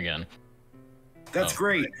born again. That's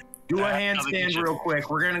great. Do a handstand kitchen. real quick.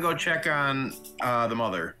 We're going to go check on the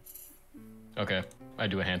mother. Okay. I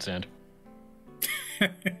do a handstand.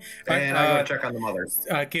 And I go check on the mother.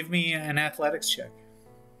 Give me an athletics check.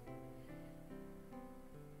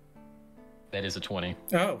 That is a 20.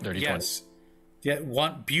 Oh, Dirty yes. Yeah,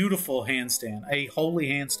 one beautiful handstand, a holy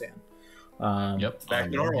handstand. Yep. Back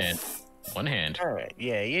on to normal. one hand. One hand. All right,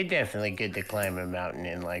 yeah, you're definitely good to climb a mountain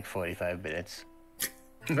in like 45 minutes.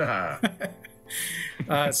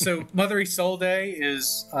 So Mother Isolde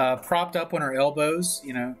is propped up on her elbows,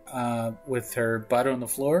 with her butt on the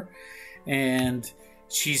floor, and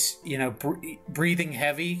she's, breathing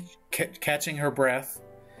heavy, catching her breath.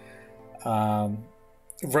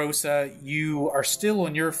 Rosa, you are still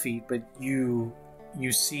on your feet, but you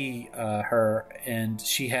see her, and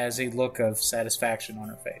she has a look of satisfaction on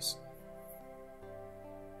her face.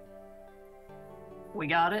 We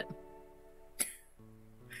got it.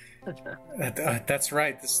 That's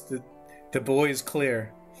right. The boy is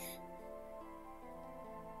clear.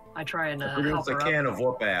 I try and help Produce a her can up. of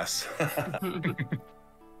whoop ass.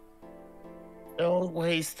 Don't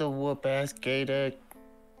waste the whoop ass, Gator.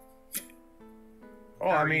 Oh,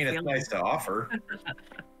 I mean, it's nice to offer.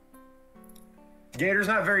 Gator's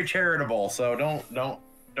not very charitable, so don't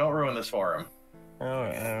ruin this for him. All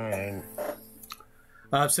right.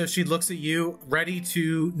 So she looks at you, ready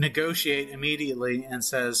to negotiate immediately, and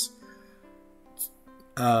says,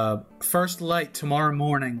 first light tomorrow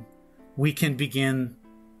morning, we can begin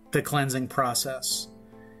the cleansing process.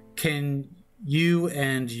 Can you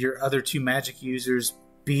and your other two magic users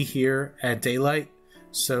be here at daylight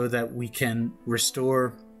so that we can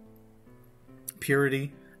restore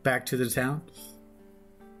purity back to the town?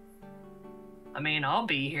 I mean, I'll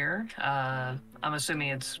be here. I'm assuming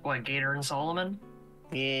it's, Gator and Solomon?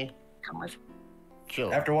 Yeah, Come with.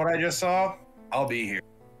 sure. After what I just saw, I'll be here.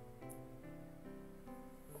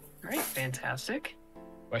 All right, fantastic.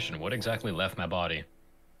 Question, what exactly left my body?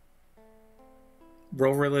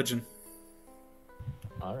 Roll religion.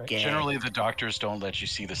 All right. Yeah. Generally, the doctors don't let you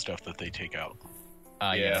see the stuff that they take out.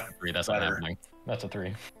 Yeah, Yeah, that's a 3. That's not better. happening. That's a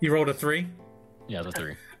 3. You rolled a 3? Yeah, that's a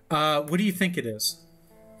 3. What do you think it is?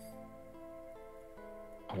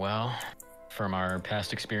 Well, from our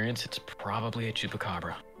past experience, it's probably a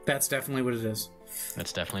chupacabra. That's definitely what it is.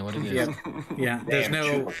 That's definitely what it is. Yeah. There's Damn,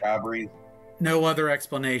 no chupacabras. no other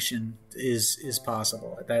explanation is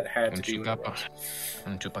possible. That had to be what it was.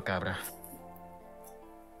 Un chupacabra.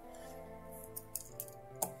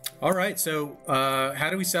 All right. So, how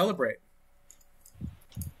do we celebrate?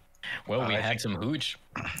 Well, we I had think- some hooch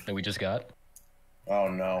that we just got. Oh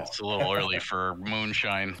no. It's a little early for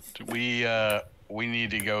moonshine. We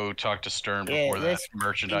need to go talk to Stern before that let's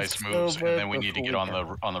merchandise be moves, and sober then we need to before get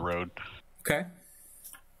we on the road. Okay.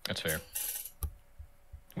 That's fair.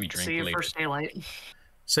 We drink See you later. first daylight.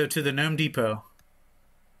 So to the Gnome Depot.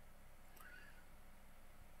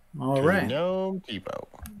 All right. Gnome Depot.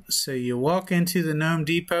 So you walk into the Gnome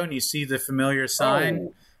Depot and you see the familiar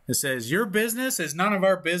sign that says "Your business is none of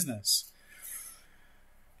our business."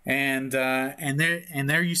 And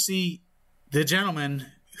there you see the gentleman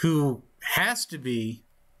who has to be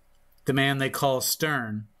the man they call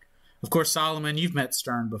Stern. Of course, Solomon, you've met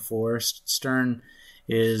Stern before. Stern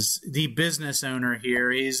is the business owner here.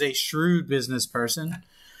 He's a shrewd business person,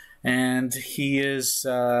 and he has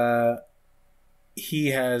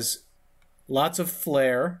lots of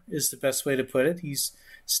flair, is the best way to put it. He's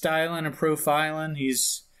styling and profiling.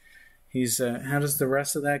 He's how does the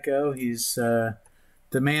rest of that go? He's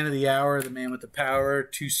the man of the hour, the man with the power,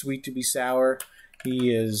 too sweet to be sour.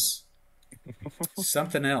 He is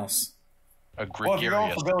something else. A Well, if you're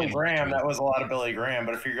going for gregarious Billy Graham, individual. that was a lot of Billy Graham.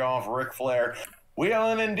 But if you're going for Ric Flair,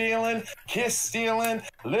 wheeling and dealing, kiss stealing,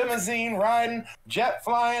 limousine riding, jet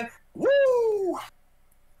flying, woo!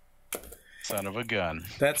 Son of a gun.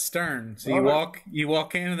 That's Stern. So Love you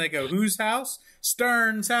walk in and they go, "Whose house?"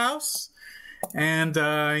 Stern's house. And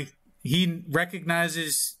he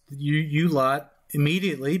recognizes you lot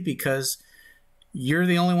immediately because you're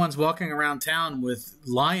the only ones walking around town with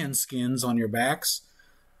lion skins on your backs.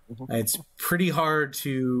 It's pretty hard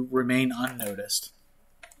to remain unnoticed.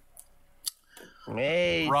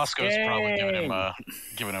 Hey, Roscoe's probably Stern.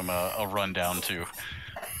 giving him a rundown too.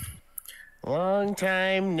 Long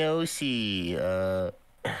time no see. He How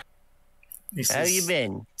says, you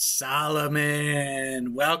been?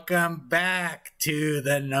 Solomon, welcome back to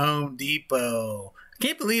the Gnome Depot. I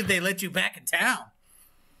can't believe they let you back in town.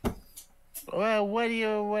 Well, what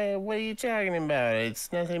are you talking about?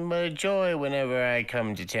 It's nothing but a joy whenever I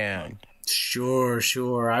come to town.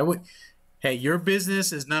 Sure. I would. Hey, your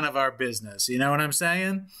business is none of our business. You know what I'm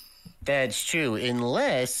saying? That's true,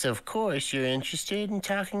 unless, of course, you're interested in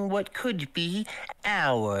talking what could be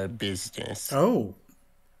our business. Oh,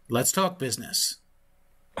 let's talk business.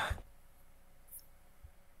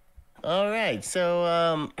 All right,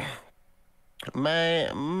 so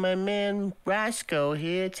my man Roscoe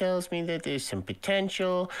here tells me that there's some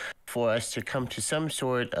potential for us to come to some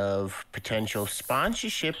sort of potential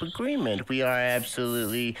sponsorship agreement. We are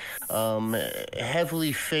absolutely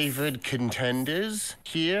heavily favored contenders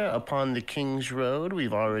here upon the King's Road.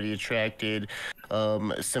 We've already attracted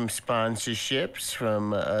some sponsorships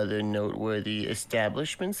from other noteworthy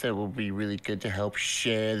establishments that will be really good to help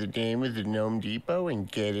share the name of the Gnome Depot and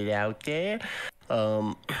get it out there.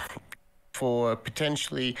 For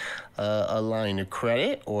potentially a line of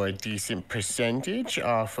credit or a decent percentage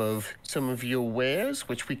off of some of your wares,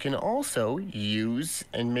 which we can also use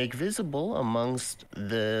and make visible amongst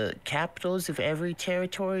the capitals of every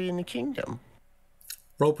territory in the kingdom.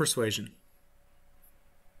 Roll persuasion.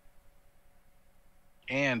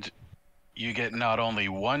 And you get not only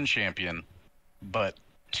one champion, but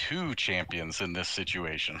two champions in this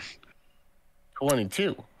situation.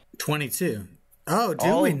 22. 22. Oh, do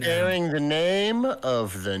All we now? bearing the name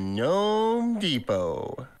of the Gnome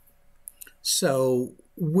Depot. So,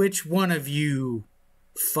 which one of you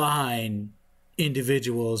fine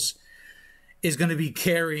individuals is going to be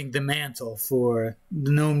carrying the mantle for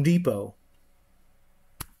the Gnome Depot?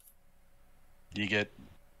 You get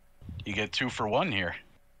 2 for 1 here.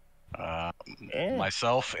 Yeah.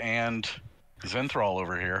 Myself and Zinthral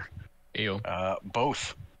over here, Ew.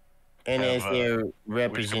 both. And as have, their completed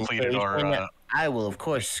representation, our, I will, of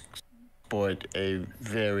course, sport a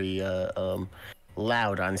very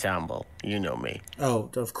loud ensemble. You know me. Oh,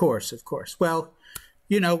 of course. Well,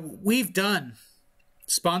 we've done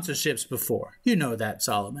sponsorships before. You know that,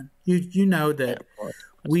 Solomon. You know that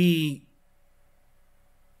we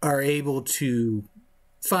are able to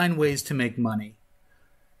find ways to make money.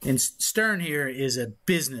 And Stern here is a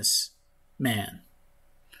businessman.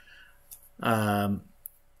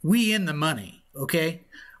 We in the money, okay?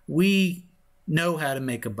 We know how to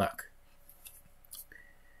make a buck.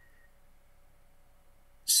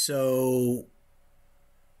 So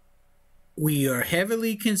we are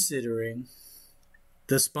heavily considering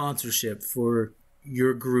the sponsorship for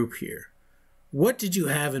your group here. What did you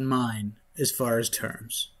have in mind as far as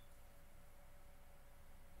terms?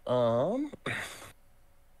 Well,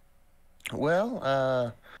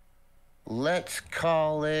 let's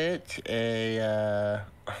call it a,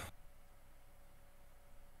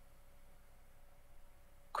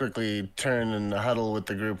 quickly turn and huddle with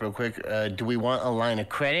the group real quick. Do we want a line of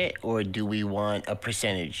credit or do we want a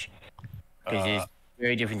percentage? Because there's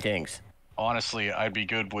very different things. Honestly, I'd be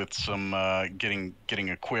good with some getting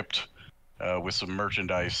equipped with some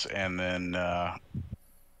merchandise and then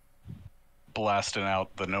blasting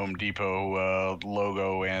out the Gnome Depot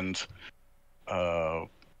logo and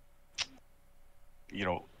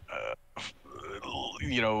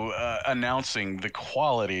announcing the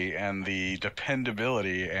quality and the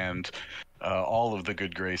dependability and all of the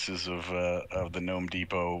good graces of the Gnome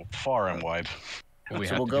Depot far and wide. So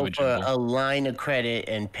we'll go for a line of credit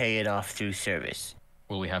and pay it off through service.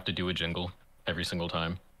 Will we have to do a jingle every single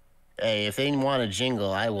time? Hey, if they want a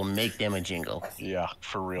jingle, I will make them a jingle. Yeah,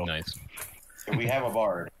 for real. Nice. We have a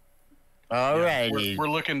bard. Alrighty. We're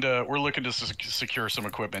looking to secure some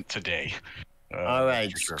equipment today. All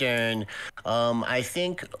right, sure. Stern. I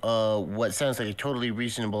think what sounds like a totally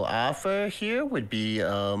reasonable offer here would be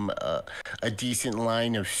a decent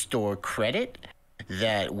line of store credit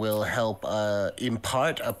that will help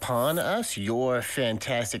impart upon us your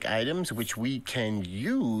fantastic items, which we can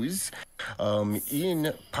use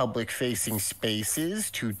in public-facing spaces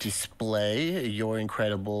to display your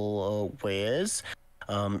incredible wares.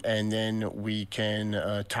 And then we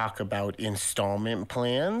can talk about installment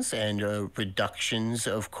plans and reductions,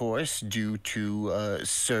 of course, due to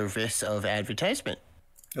service of advertisement.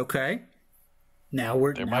 Okay.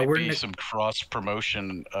 There might be some cross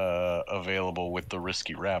promotion available with the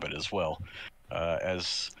Risky Rabbit as well.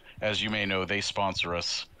 As you may know, they sponsor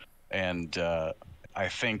us, and I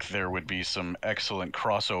think there would be some excellent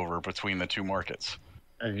crossover between the two markets.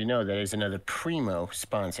 As you know, that is another primo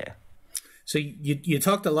sponsor. So you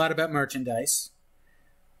talked a lot about merchandise.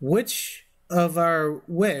 Which of our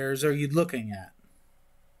wares are you looking at?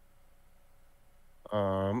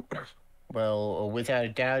 Well, without a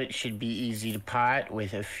doubt, it should be easy to part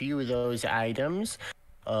with a few of those items.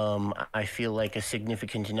 I feel like a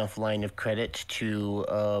significant enough line of credit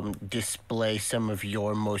to display some of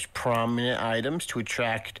your most prominent items to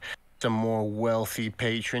attract some more wealthy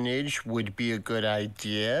patronage would be a good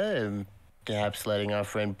idea. Perhaps letting our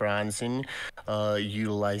friend Bronson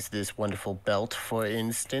utilize this wonderful belt, for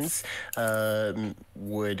instance,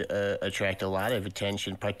 would attract a lot of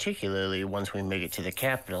attention, particularly once we make it to the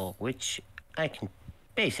capital, which I can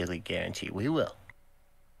basically guarantee we will.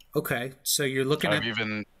 Okay, so you're looking at...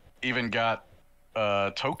 I've even got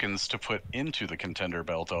tokens to put into the contender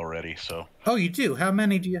belt already, so... Oh, you do? How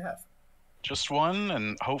many do you have? Just one,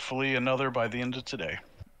 and hopefully another by the end of today.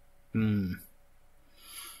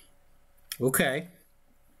 Okay.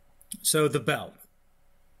 So the belt.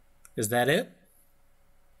 Is that it?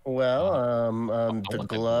 Well, the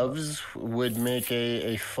gloves would make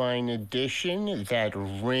a fine addition. That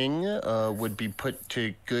ring would be put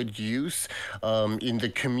to good use in the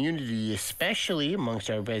community, especially amongst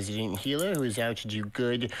our resident healer, who is out to do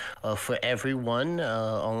good for everyone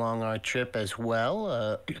along our trip as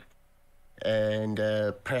well. And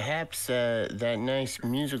perhaps that nice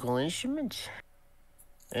musical instrument.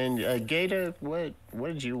 And Gator, what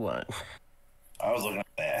did you want? I was looking at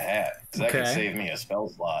that hat, because that could save me a spell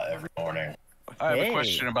slot every morning. I have a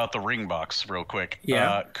question about the ring box real quick.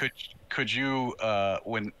 Yeah. Could you,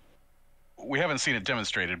 when... We haven't seen it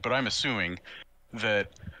demonstrated, but I'm assuming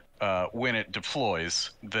that when it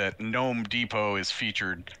deploys, that Gnome Depot is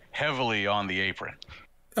featured heavily on the apron.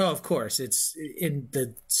 Oh, of course. It's in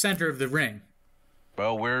the center of the ring.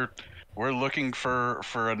 Well, we're looking for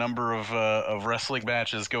a number of wrestling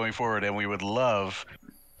matches going forward, and we would love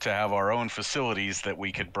to have our own facilities that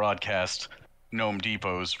we could broadcast Gnome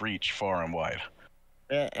Depot's reach far and wide.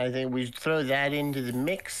 Yeah, I think we throw that into the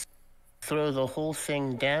mix, throw the whole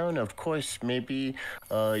thing down. Of course, maybe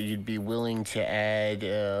you'd be willing to add,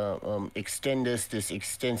 extend us this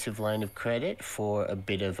extensive line of credit for a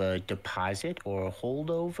bit of a deposit or a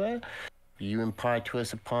holdover. You impart to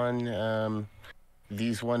us upon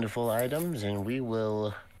these wonderful items, and we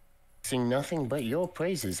will sing nothing but your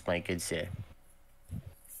praises, my good sir.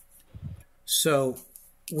 So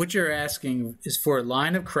what you're asking is for a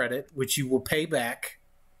line of credit, which you will pay back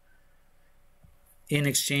in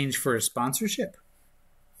exchange for a sponsorship?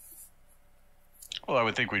 Well, I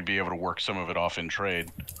would think we'd be able to work some of it off in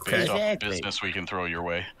trade based off the business we can throw your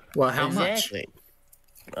way. Well, how much?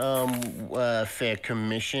 Fair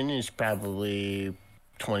commission is probably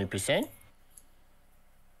 20%.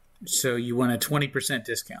 So you want a 20%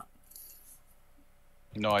 discount.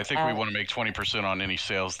 No, I think we want to make 20% on any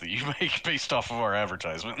sales that you make based off of our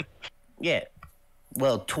advertisement. Yeah.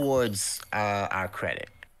 Well, towards our credit.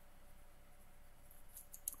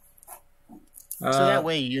 So that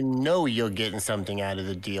way you know you're getting something out of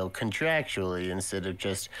the deal contractually instead of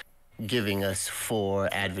just giving us for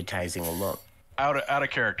advertising alone. Out of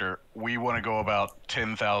character, we want to go about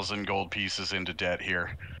 10,000 gold pieces into debt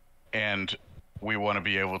here, and we want to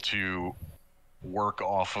be able to work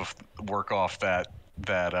off that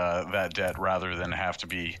debt rather than have to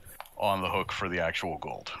be on the hook for the actual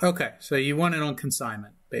gold. Okay, so you want it on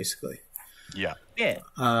consignment, basically. Yeah. Yeah.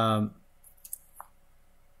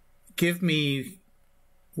 Give me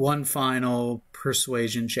one final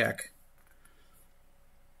persuasion check.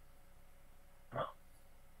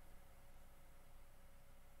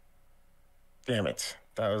 Damn it.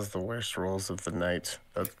 That was the worst rolls of the night.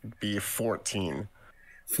 That'd be 14.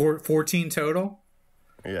 14 total?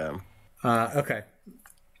 Yeah. Okay.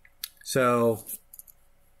 So,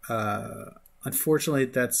 unfortunately,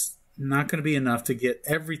 that's not going to be enough to get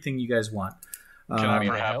everything you guys want. Can I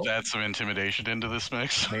perhaps add some intimidation into this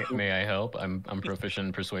mix? May I help? I'm proficient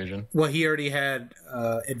in persuasion. Well, he already had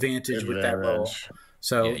advantage with that roll.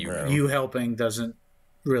 So you helping doesn't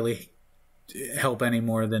really help any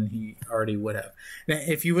more than he already would have. Now,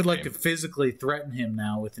 if you would like to physically threaten him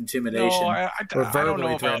now with intimidation, I or don't verbally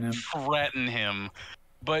know about threaten him,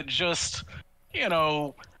 but just,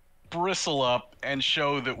 bristle up and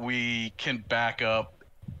show that we can back up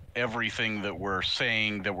everything that we're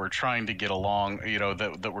saying, that we're trying to get along,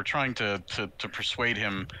 that we're trying to persuade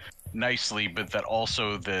him nicely, but that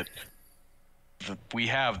also that we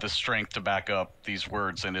have the strength to back up these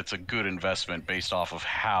words, and it's a good investment based off of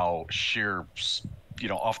how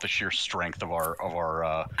off the sheer strength of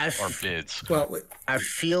our bids. Well, I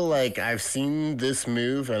feel like I've seen this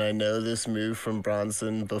move, and I know this move from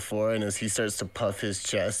Bronson before, and as he starts to puff his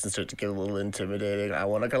chest and start to get a little intimidating, I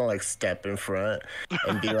want to kind of like step in front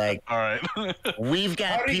and be like, all right, we've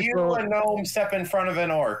got How do people. you, a gnome, step in front of an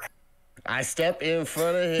orc? I step in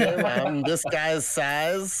front of him. I'm this guy's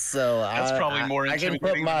size, so that's probably more I can intimidating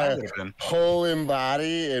put than I my would have been. whole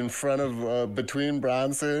embody in front of between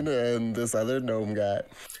Bronson and this other gnome guy.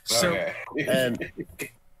 So, Okay. And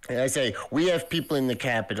I say, we have people in the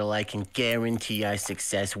capital. I can guarantee our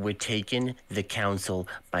success. We're taking the council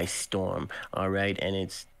by storm. All right, and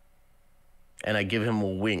I give him a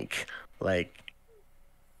wink, like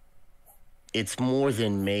it's more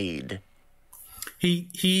than made.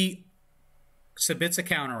 he submits a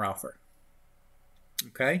counteroffer.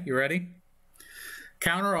 Okay, you ready?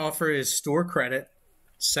 Counteroffer is store credit,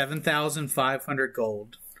 7,500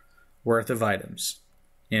 gold worth of items.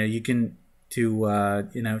 You can do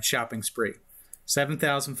shopping spree.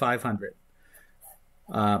 7,500.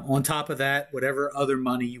 On top of that, whatever other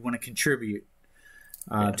money you want to contribute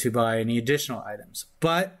to buy any additional items.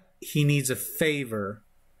 But he needs a favor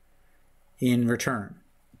in return.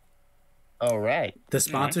 All right. The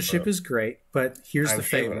sponsorship is great, but here's the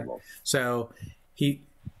favor. favorable. So he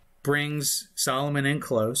brings Solomon in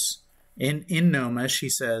close. In Gnomish, he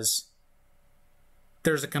says,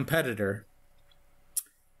 there's a competitor,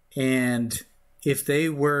 and if they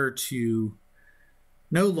were to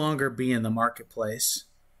no longer be in the marketplace,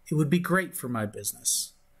 it would be great for my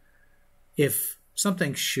business. It'd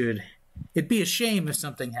be a shame if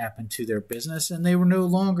something happened to their business and they were no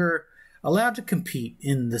longer allowed to compete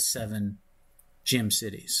in the 7 gym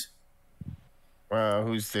cities.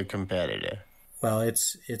 Who's the competitor? Well,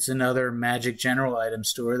 it's another magic general item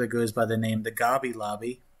store that goes by the name the Gobby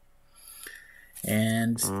Lobby.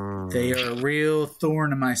 And they are a real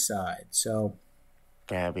thorn in my side. So,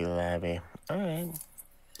 Gobby Lobby. All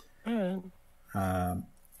right.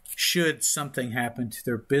 Should something happen to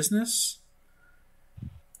their business,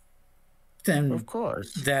 then Of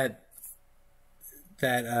course. that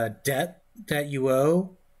debt that you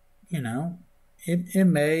owe, it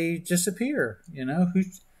may disappear.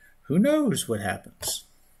 Who knows what happens?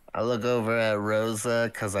 I look over at Rosa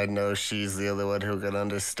because I know she's the other one who can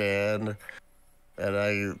understand. And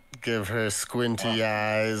I give her squinty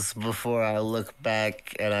eyes before I look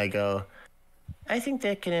back and I go, I think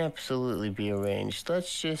that can absolutely be arranged.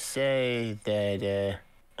 Let's just say that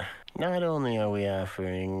not only are we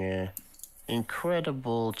offering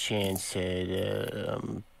incredible chance at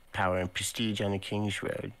power and prestige on the King's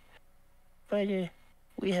Road, but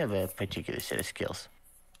we have a particular set of skills.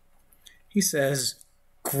 He says,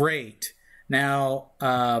 great. Now,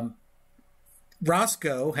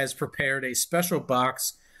 Roscoe has prepared a special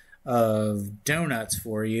box of donuts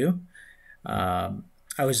for you. I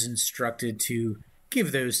was instructed to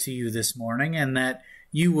give those to you this morning, and that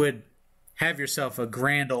you would have yourself a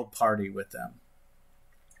grand old party with them.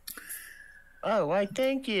 Oh, why,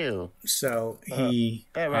 thank you. So he...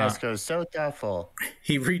 that rascal's so thoughtful.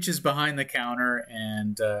 He reaches behind the counter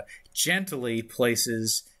and gently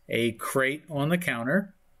places a crate on the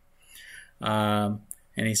counter. And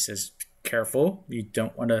he says, careful, you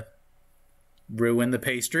don't want to ruin the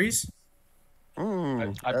pastries.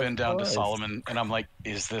 I've been down to Solomon, and I'm like,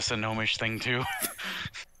 is this a gnomish thing too?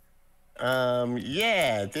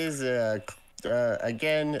 Yeah, there's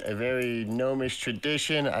again, a very gnomish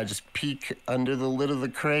tradition. I just peek under the lid of the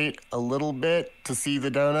crate a little bit to see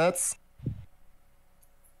the donuts.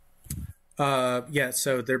 Yeah,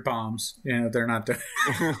 so they're bombs. You know, they're not they're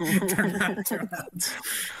not donuts.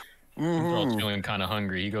 Zinthral feeling kind of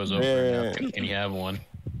hungry. He goes over and asks, can he have one?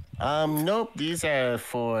 Nope. These are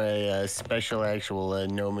for a special, actual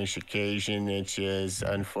gnomish occasion. It's just,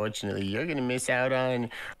 unfortunately, you're gonna miss out on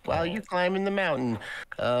while you're climbing the mountain.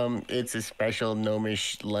 It's a special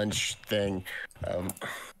gnomish lunch thing.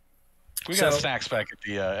 We got snacks back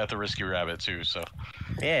at the Risky Rabbit too. So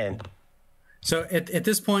yeah. So at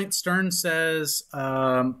this point, Stern says,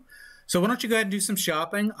 so why don't you go ahead and do some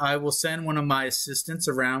shopping? I will send one of my assistants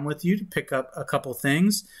around with you to pick up a couple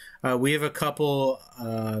things. We have a couple,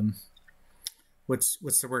 what's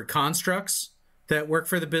the word, constructs that work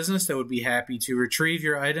for the business that would be happy to retrieve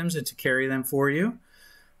your items and to carry them for you.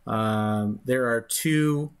 There are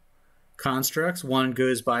two constructs. One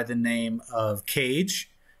goes by the name of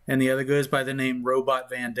Cage, and the other goes by the name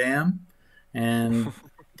Robot Van Dam. And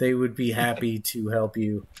they would be happy to help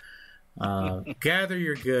you gather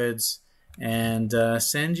your goods and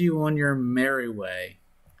send you on your merry way.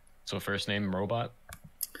 So first name Robot?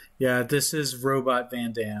 Yeah, this is Robot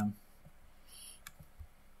Van Dam.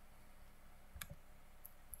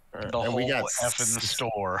 The whole we got F in the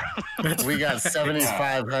store. We got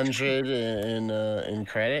 7,500 in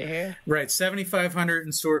credit here. Right, 7,500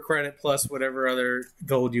 in store credit plus whatever other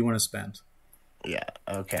gold you want to spend. Yeah.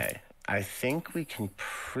 Okay. I think we can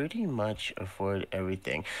pretty much afford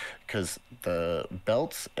everything because the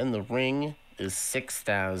belts and the ring is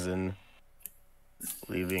 6,000,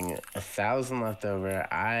 leaving 1,000 left over.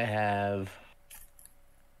 I have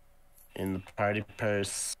in the party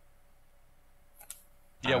purse.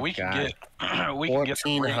 Yeah, we can get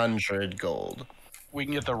 1,400 gold. We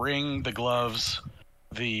can get the ring, the gloves,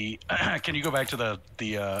 the. Can you go back to the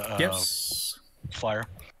yes. Flyer?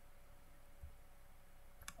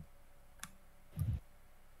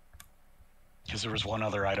 Because there was one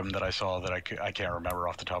other item that I saw that I can't remember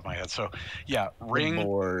off the top of my head. So, yeah, ring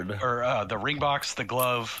board, or the ring box, the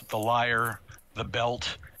glove, the lyre, the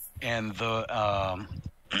belt, and the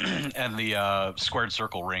squared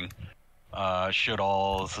circle ring should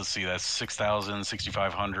all. Let's see, that's 6,000,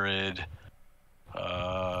 6,500,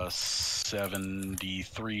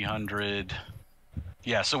 7,300.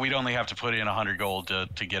 Yeah, so we'd only have to put in 100 gold to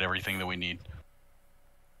get everything that we need.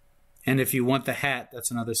 And if you want the hat, that's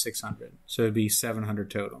another 600. So it'd be 700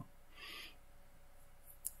 total.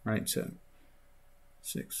 Right, so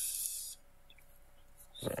 6.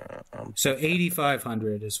 So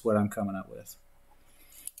 8,500 is what I'm coming up with.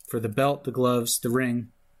 For the belt, the gloves, the ring,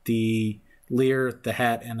 the lyre, the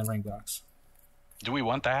hat, and the ring box. Do we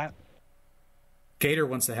want the hat? Gator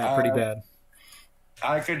wants the hat pretty bad.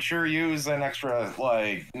 I could sure use an extra,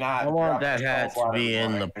 not... I want that hat to be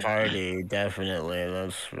in the party, definitely.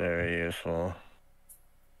 That's very useful.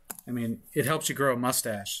 I mean, it helps you grow a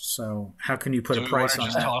mustache, so how can you put a price on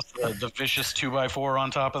that? Toss the vicious 2x4 on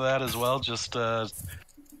top of that as well? Just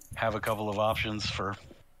have a couple of options for...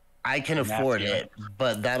 I can afford it,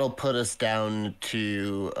 but that'll put us down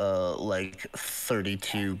to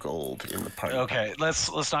 32 gold in the party. Okay,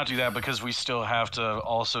 let's not do that because we still have to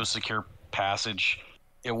also secure passage.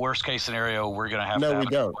 In worst case scenario, we're gonna have to have we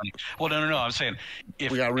don't. money. Well, no. I'm saying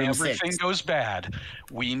if everything goes bad,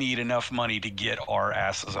 we need enough money to get our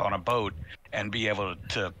asses on a boat and be able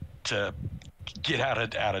to get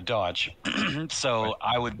out of Dodge. So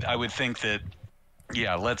I would think that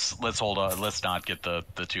let's hold on. Let's not get the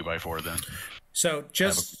 2x4 then. So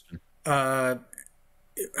just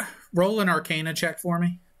roll an Arcana check for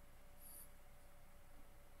me.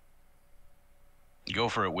 Go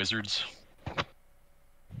for it, wizards.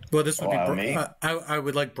 Well, this would be. I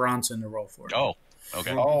would like Bronson to roll for it. Oh,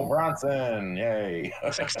 okay. Oh, Bronson! Yay.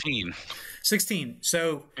 16. 16.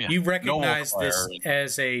 So you recognize this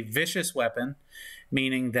as a vicious weapon,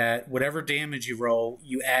 meaning that whatever damage you roll,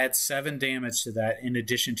 you add 7 damage to that in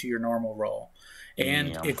addition to your normal roll,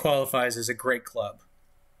 and it qualifies as a great club.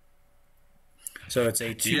 So it's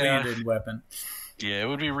a two-handed weapon. Yeah, it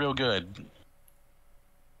would be real good.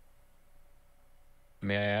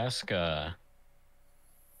 May I ask,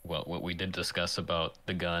 what we did discuss about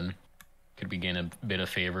the gun? Could we gain a bit of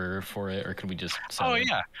favor for it, or could we just sell it?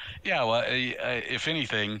 Yeah. Well, if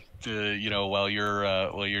anything, while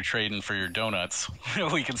you're trading for your donuts,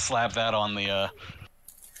 we can slap that on the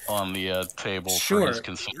table for his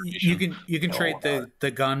consideration. You can trade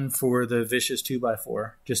the gun for the vicious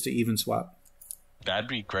 2x4 just to even swap. That'd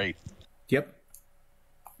be great. Yep.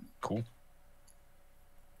 Cool.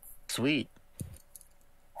 Sweet.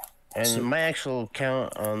 And my actual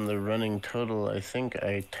count on the running total, I think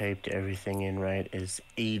I typed everything in right, is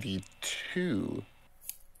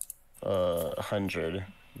 8,200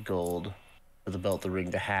 gold for the belt, the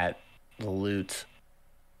ring, the hat, the loot,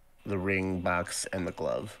 the ring, box, and the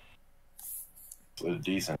glove. It's a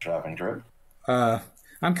decent shopping trip.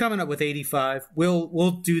 I'm coming up with 85.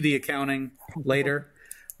 We'll do the accounting later.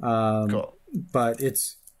 Cool. But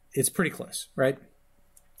it's pretty close, right?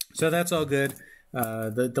 So that's all good.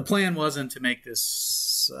 The plan wasn't to make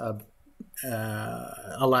this a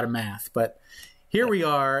lot of math, but here we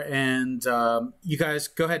are, and you guys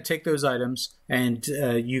go ahead, take those items, and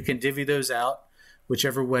you can divvy those out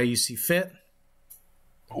whichever way you see fit.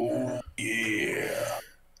 Oh, yeah.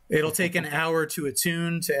 It'll take an hour to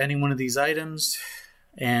attune to any one of these items,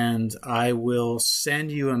 and I will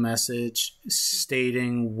send you a message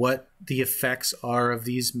stating what the effects are of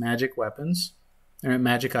these magic weapons, or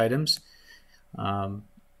magic items.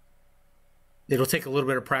 It'll take a little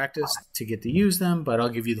bit of practice to get to use them, but I'll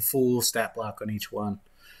give you the full stat block on each one.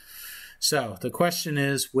 So the question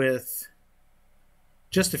is, with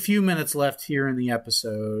just a few minutes left here in the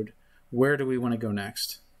episode, where do we want to go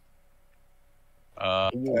next?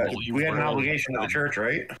 We had an obligation to the church,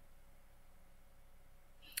 right?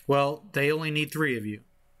 Well, they only need 3 of you.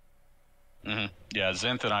 Mm-hmm. Yeah,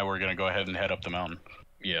 Zinth and I were going to go ahead and head up the mountain.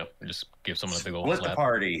 Yeah, just give someone a big old Split slap. the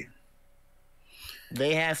party.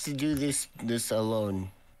 They have to do this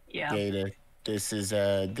alone. Yeah. Gator. This is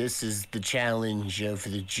the challenge of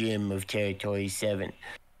the gym of Territory 7.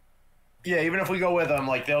 Yeah, even if we go with them,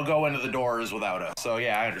 like, they'll go into the doors without us. So,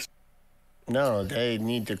 yeah, I understand. No, they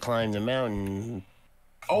need to climb the mountain.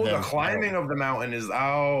 Oh, the climbing of the mountain is...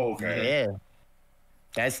 Oh, okay. Yeah.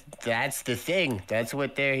 That's the thing. That's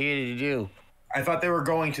what they're here to do. I thought they were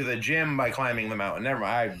going to the gym by climbing the mountain. Never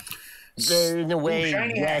mind. In a way,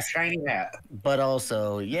 Shiny yes, hat, shiny hat. but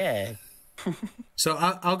also, yeah. So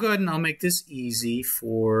I'll go ahead and I'll make this easy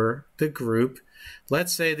for the group.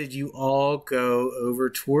 Let's say that you all go over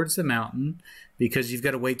towards the mountain because you've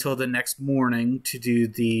got to wait till the next morning to do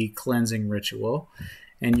the cleansing ritual.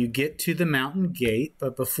 And you get to the mountain gate,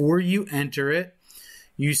 but before you enter it,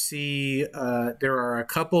 you see there are a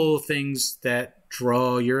couple things that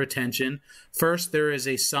draw your attention. First, there is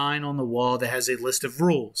a sign on the wall that has a list of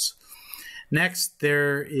rules. Next,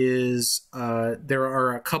 there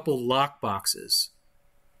are a couple lock boxes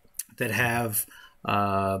that have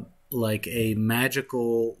like a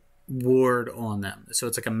magical ward on them. So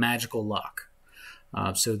it's like a magical lock.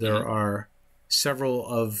 So there are several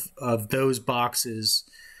of those boxes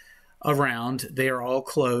around. They are all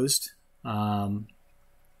closed,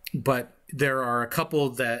 but there are a couple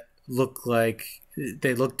that look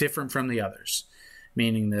different from the others,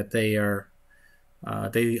 meaning that they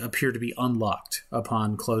appear to be unlocked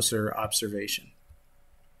upon closer observation.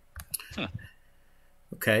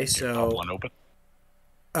 Okay, so Pop one open.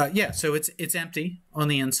 So it's empty on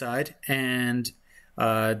the inside, and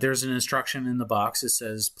there's an instruction in the box. It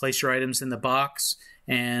says place your items in the box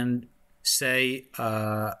and say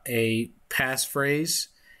a passphrase,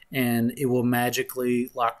 and it will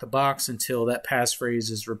magically lock the box until that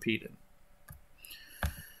passphrase is repeated.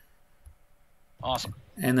 Awesome.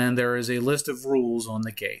 And then there is a list of rules on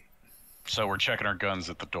the gate. So we're checking our guns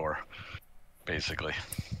at the door, basically.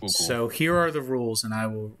 Cool. So here are the rules, and I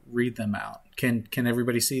will read them out. Can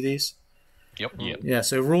everybody see these? Yep. Yeah,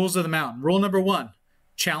 so rules of the mountain. Rule number 1,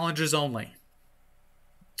 challenges only.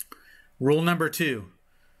 Rule number 2,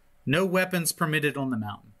 no weapons permitted on the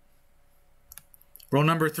mountain. Rule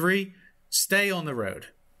number 3, stay on the road.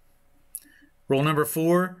 Rule number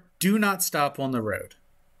 4, do not stop on the road.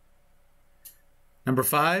 Number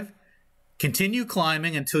 5, continue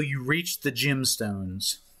climbing until you reach the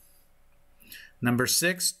gemstones. Number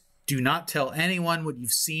 6, do not tell anyone what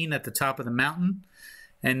you've seen at the top of the mountain.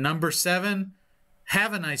 And number 7,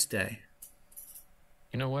 have a nice day.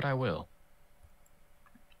 You know what? I will.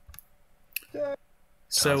 Sounds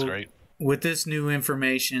So great. with this new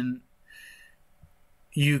information,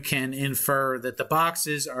 you can infer that the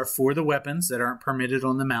boxes are for the weapons that aren't permitted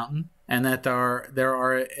on the mountain, and that there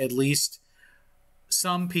are at least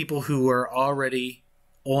some people who are already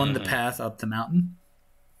on the path up the mountain.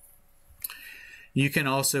 You can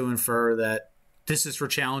also infer that this is for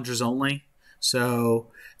challengers only.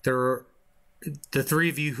 So the three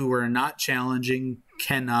of you who are not challenging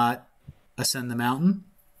cannot ascend the mountain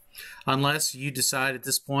unless you decide at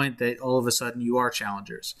this point that all of a sudden you are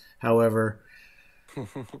challengers. However,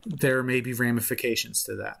 there may be ramifications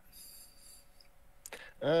to that.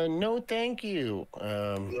 No, thank you.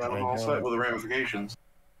 Yeah, I'm all set with the ramifications.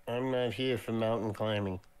 I'm not here for mountain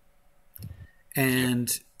climbing.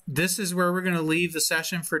 And this is where we're going to leave the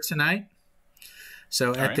session for tonight.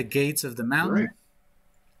 So at the gates of the mountain,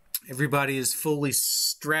 everybody is fully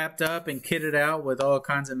strapped up and kitted out with all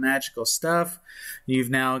kinds of magical stuff. You've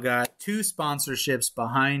now got 2 sponsorships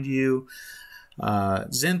behind you.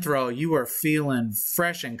 Zinthral, you are feeling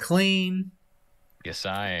fresh and clean. Yes,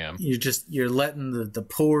 I am. You're letting the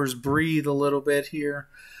pores breathe a little bit here.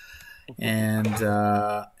 And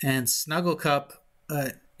Snugglecup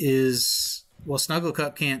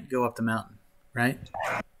Snugglecup can't go up the mountain, right?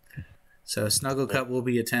 So Snugglecup will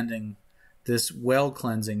be attending this well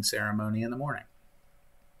cleansing ceremony in the morning.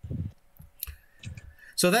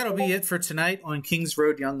 So that'll be it for tonight on Kings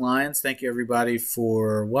Road Young Lions. Thank you everybody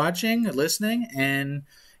for watching, listening, and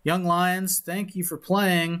Young Lions, thank you for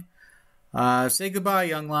playing. Say goodbye,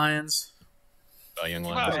 Young Lions. Bye, Young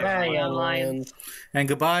Lions. Bye, Young Lions. And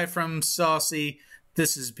goodbye from Saucey.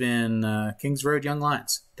 This has been Kings Road Young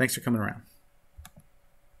Lions. Thanks for coming around.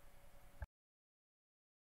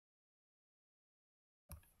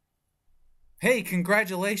 Hey,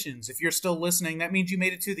 congratulations. If you're still listening, that means you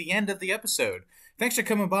made it to the end of the episode. Thanks for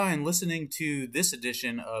coming by and listening to this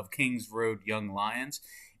edition of Kings Road Young Lions.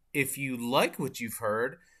 If you like what you've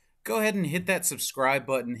heard, go ahead and hit that subscribe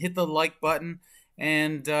button, hit the like button,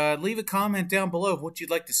 and leave a comment down below of what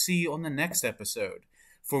you'd like to see on the next episode.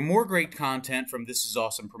 For more great content from This Is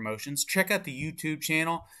Awesome Promotions, check out the YouTube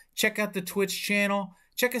channel, check out the Twitch channel,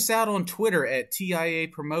 check us out on Twitter at TIA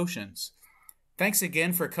Promotions. Thanks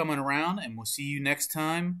again for coming around, and we'll see you next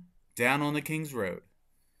time down on the King's Road.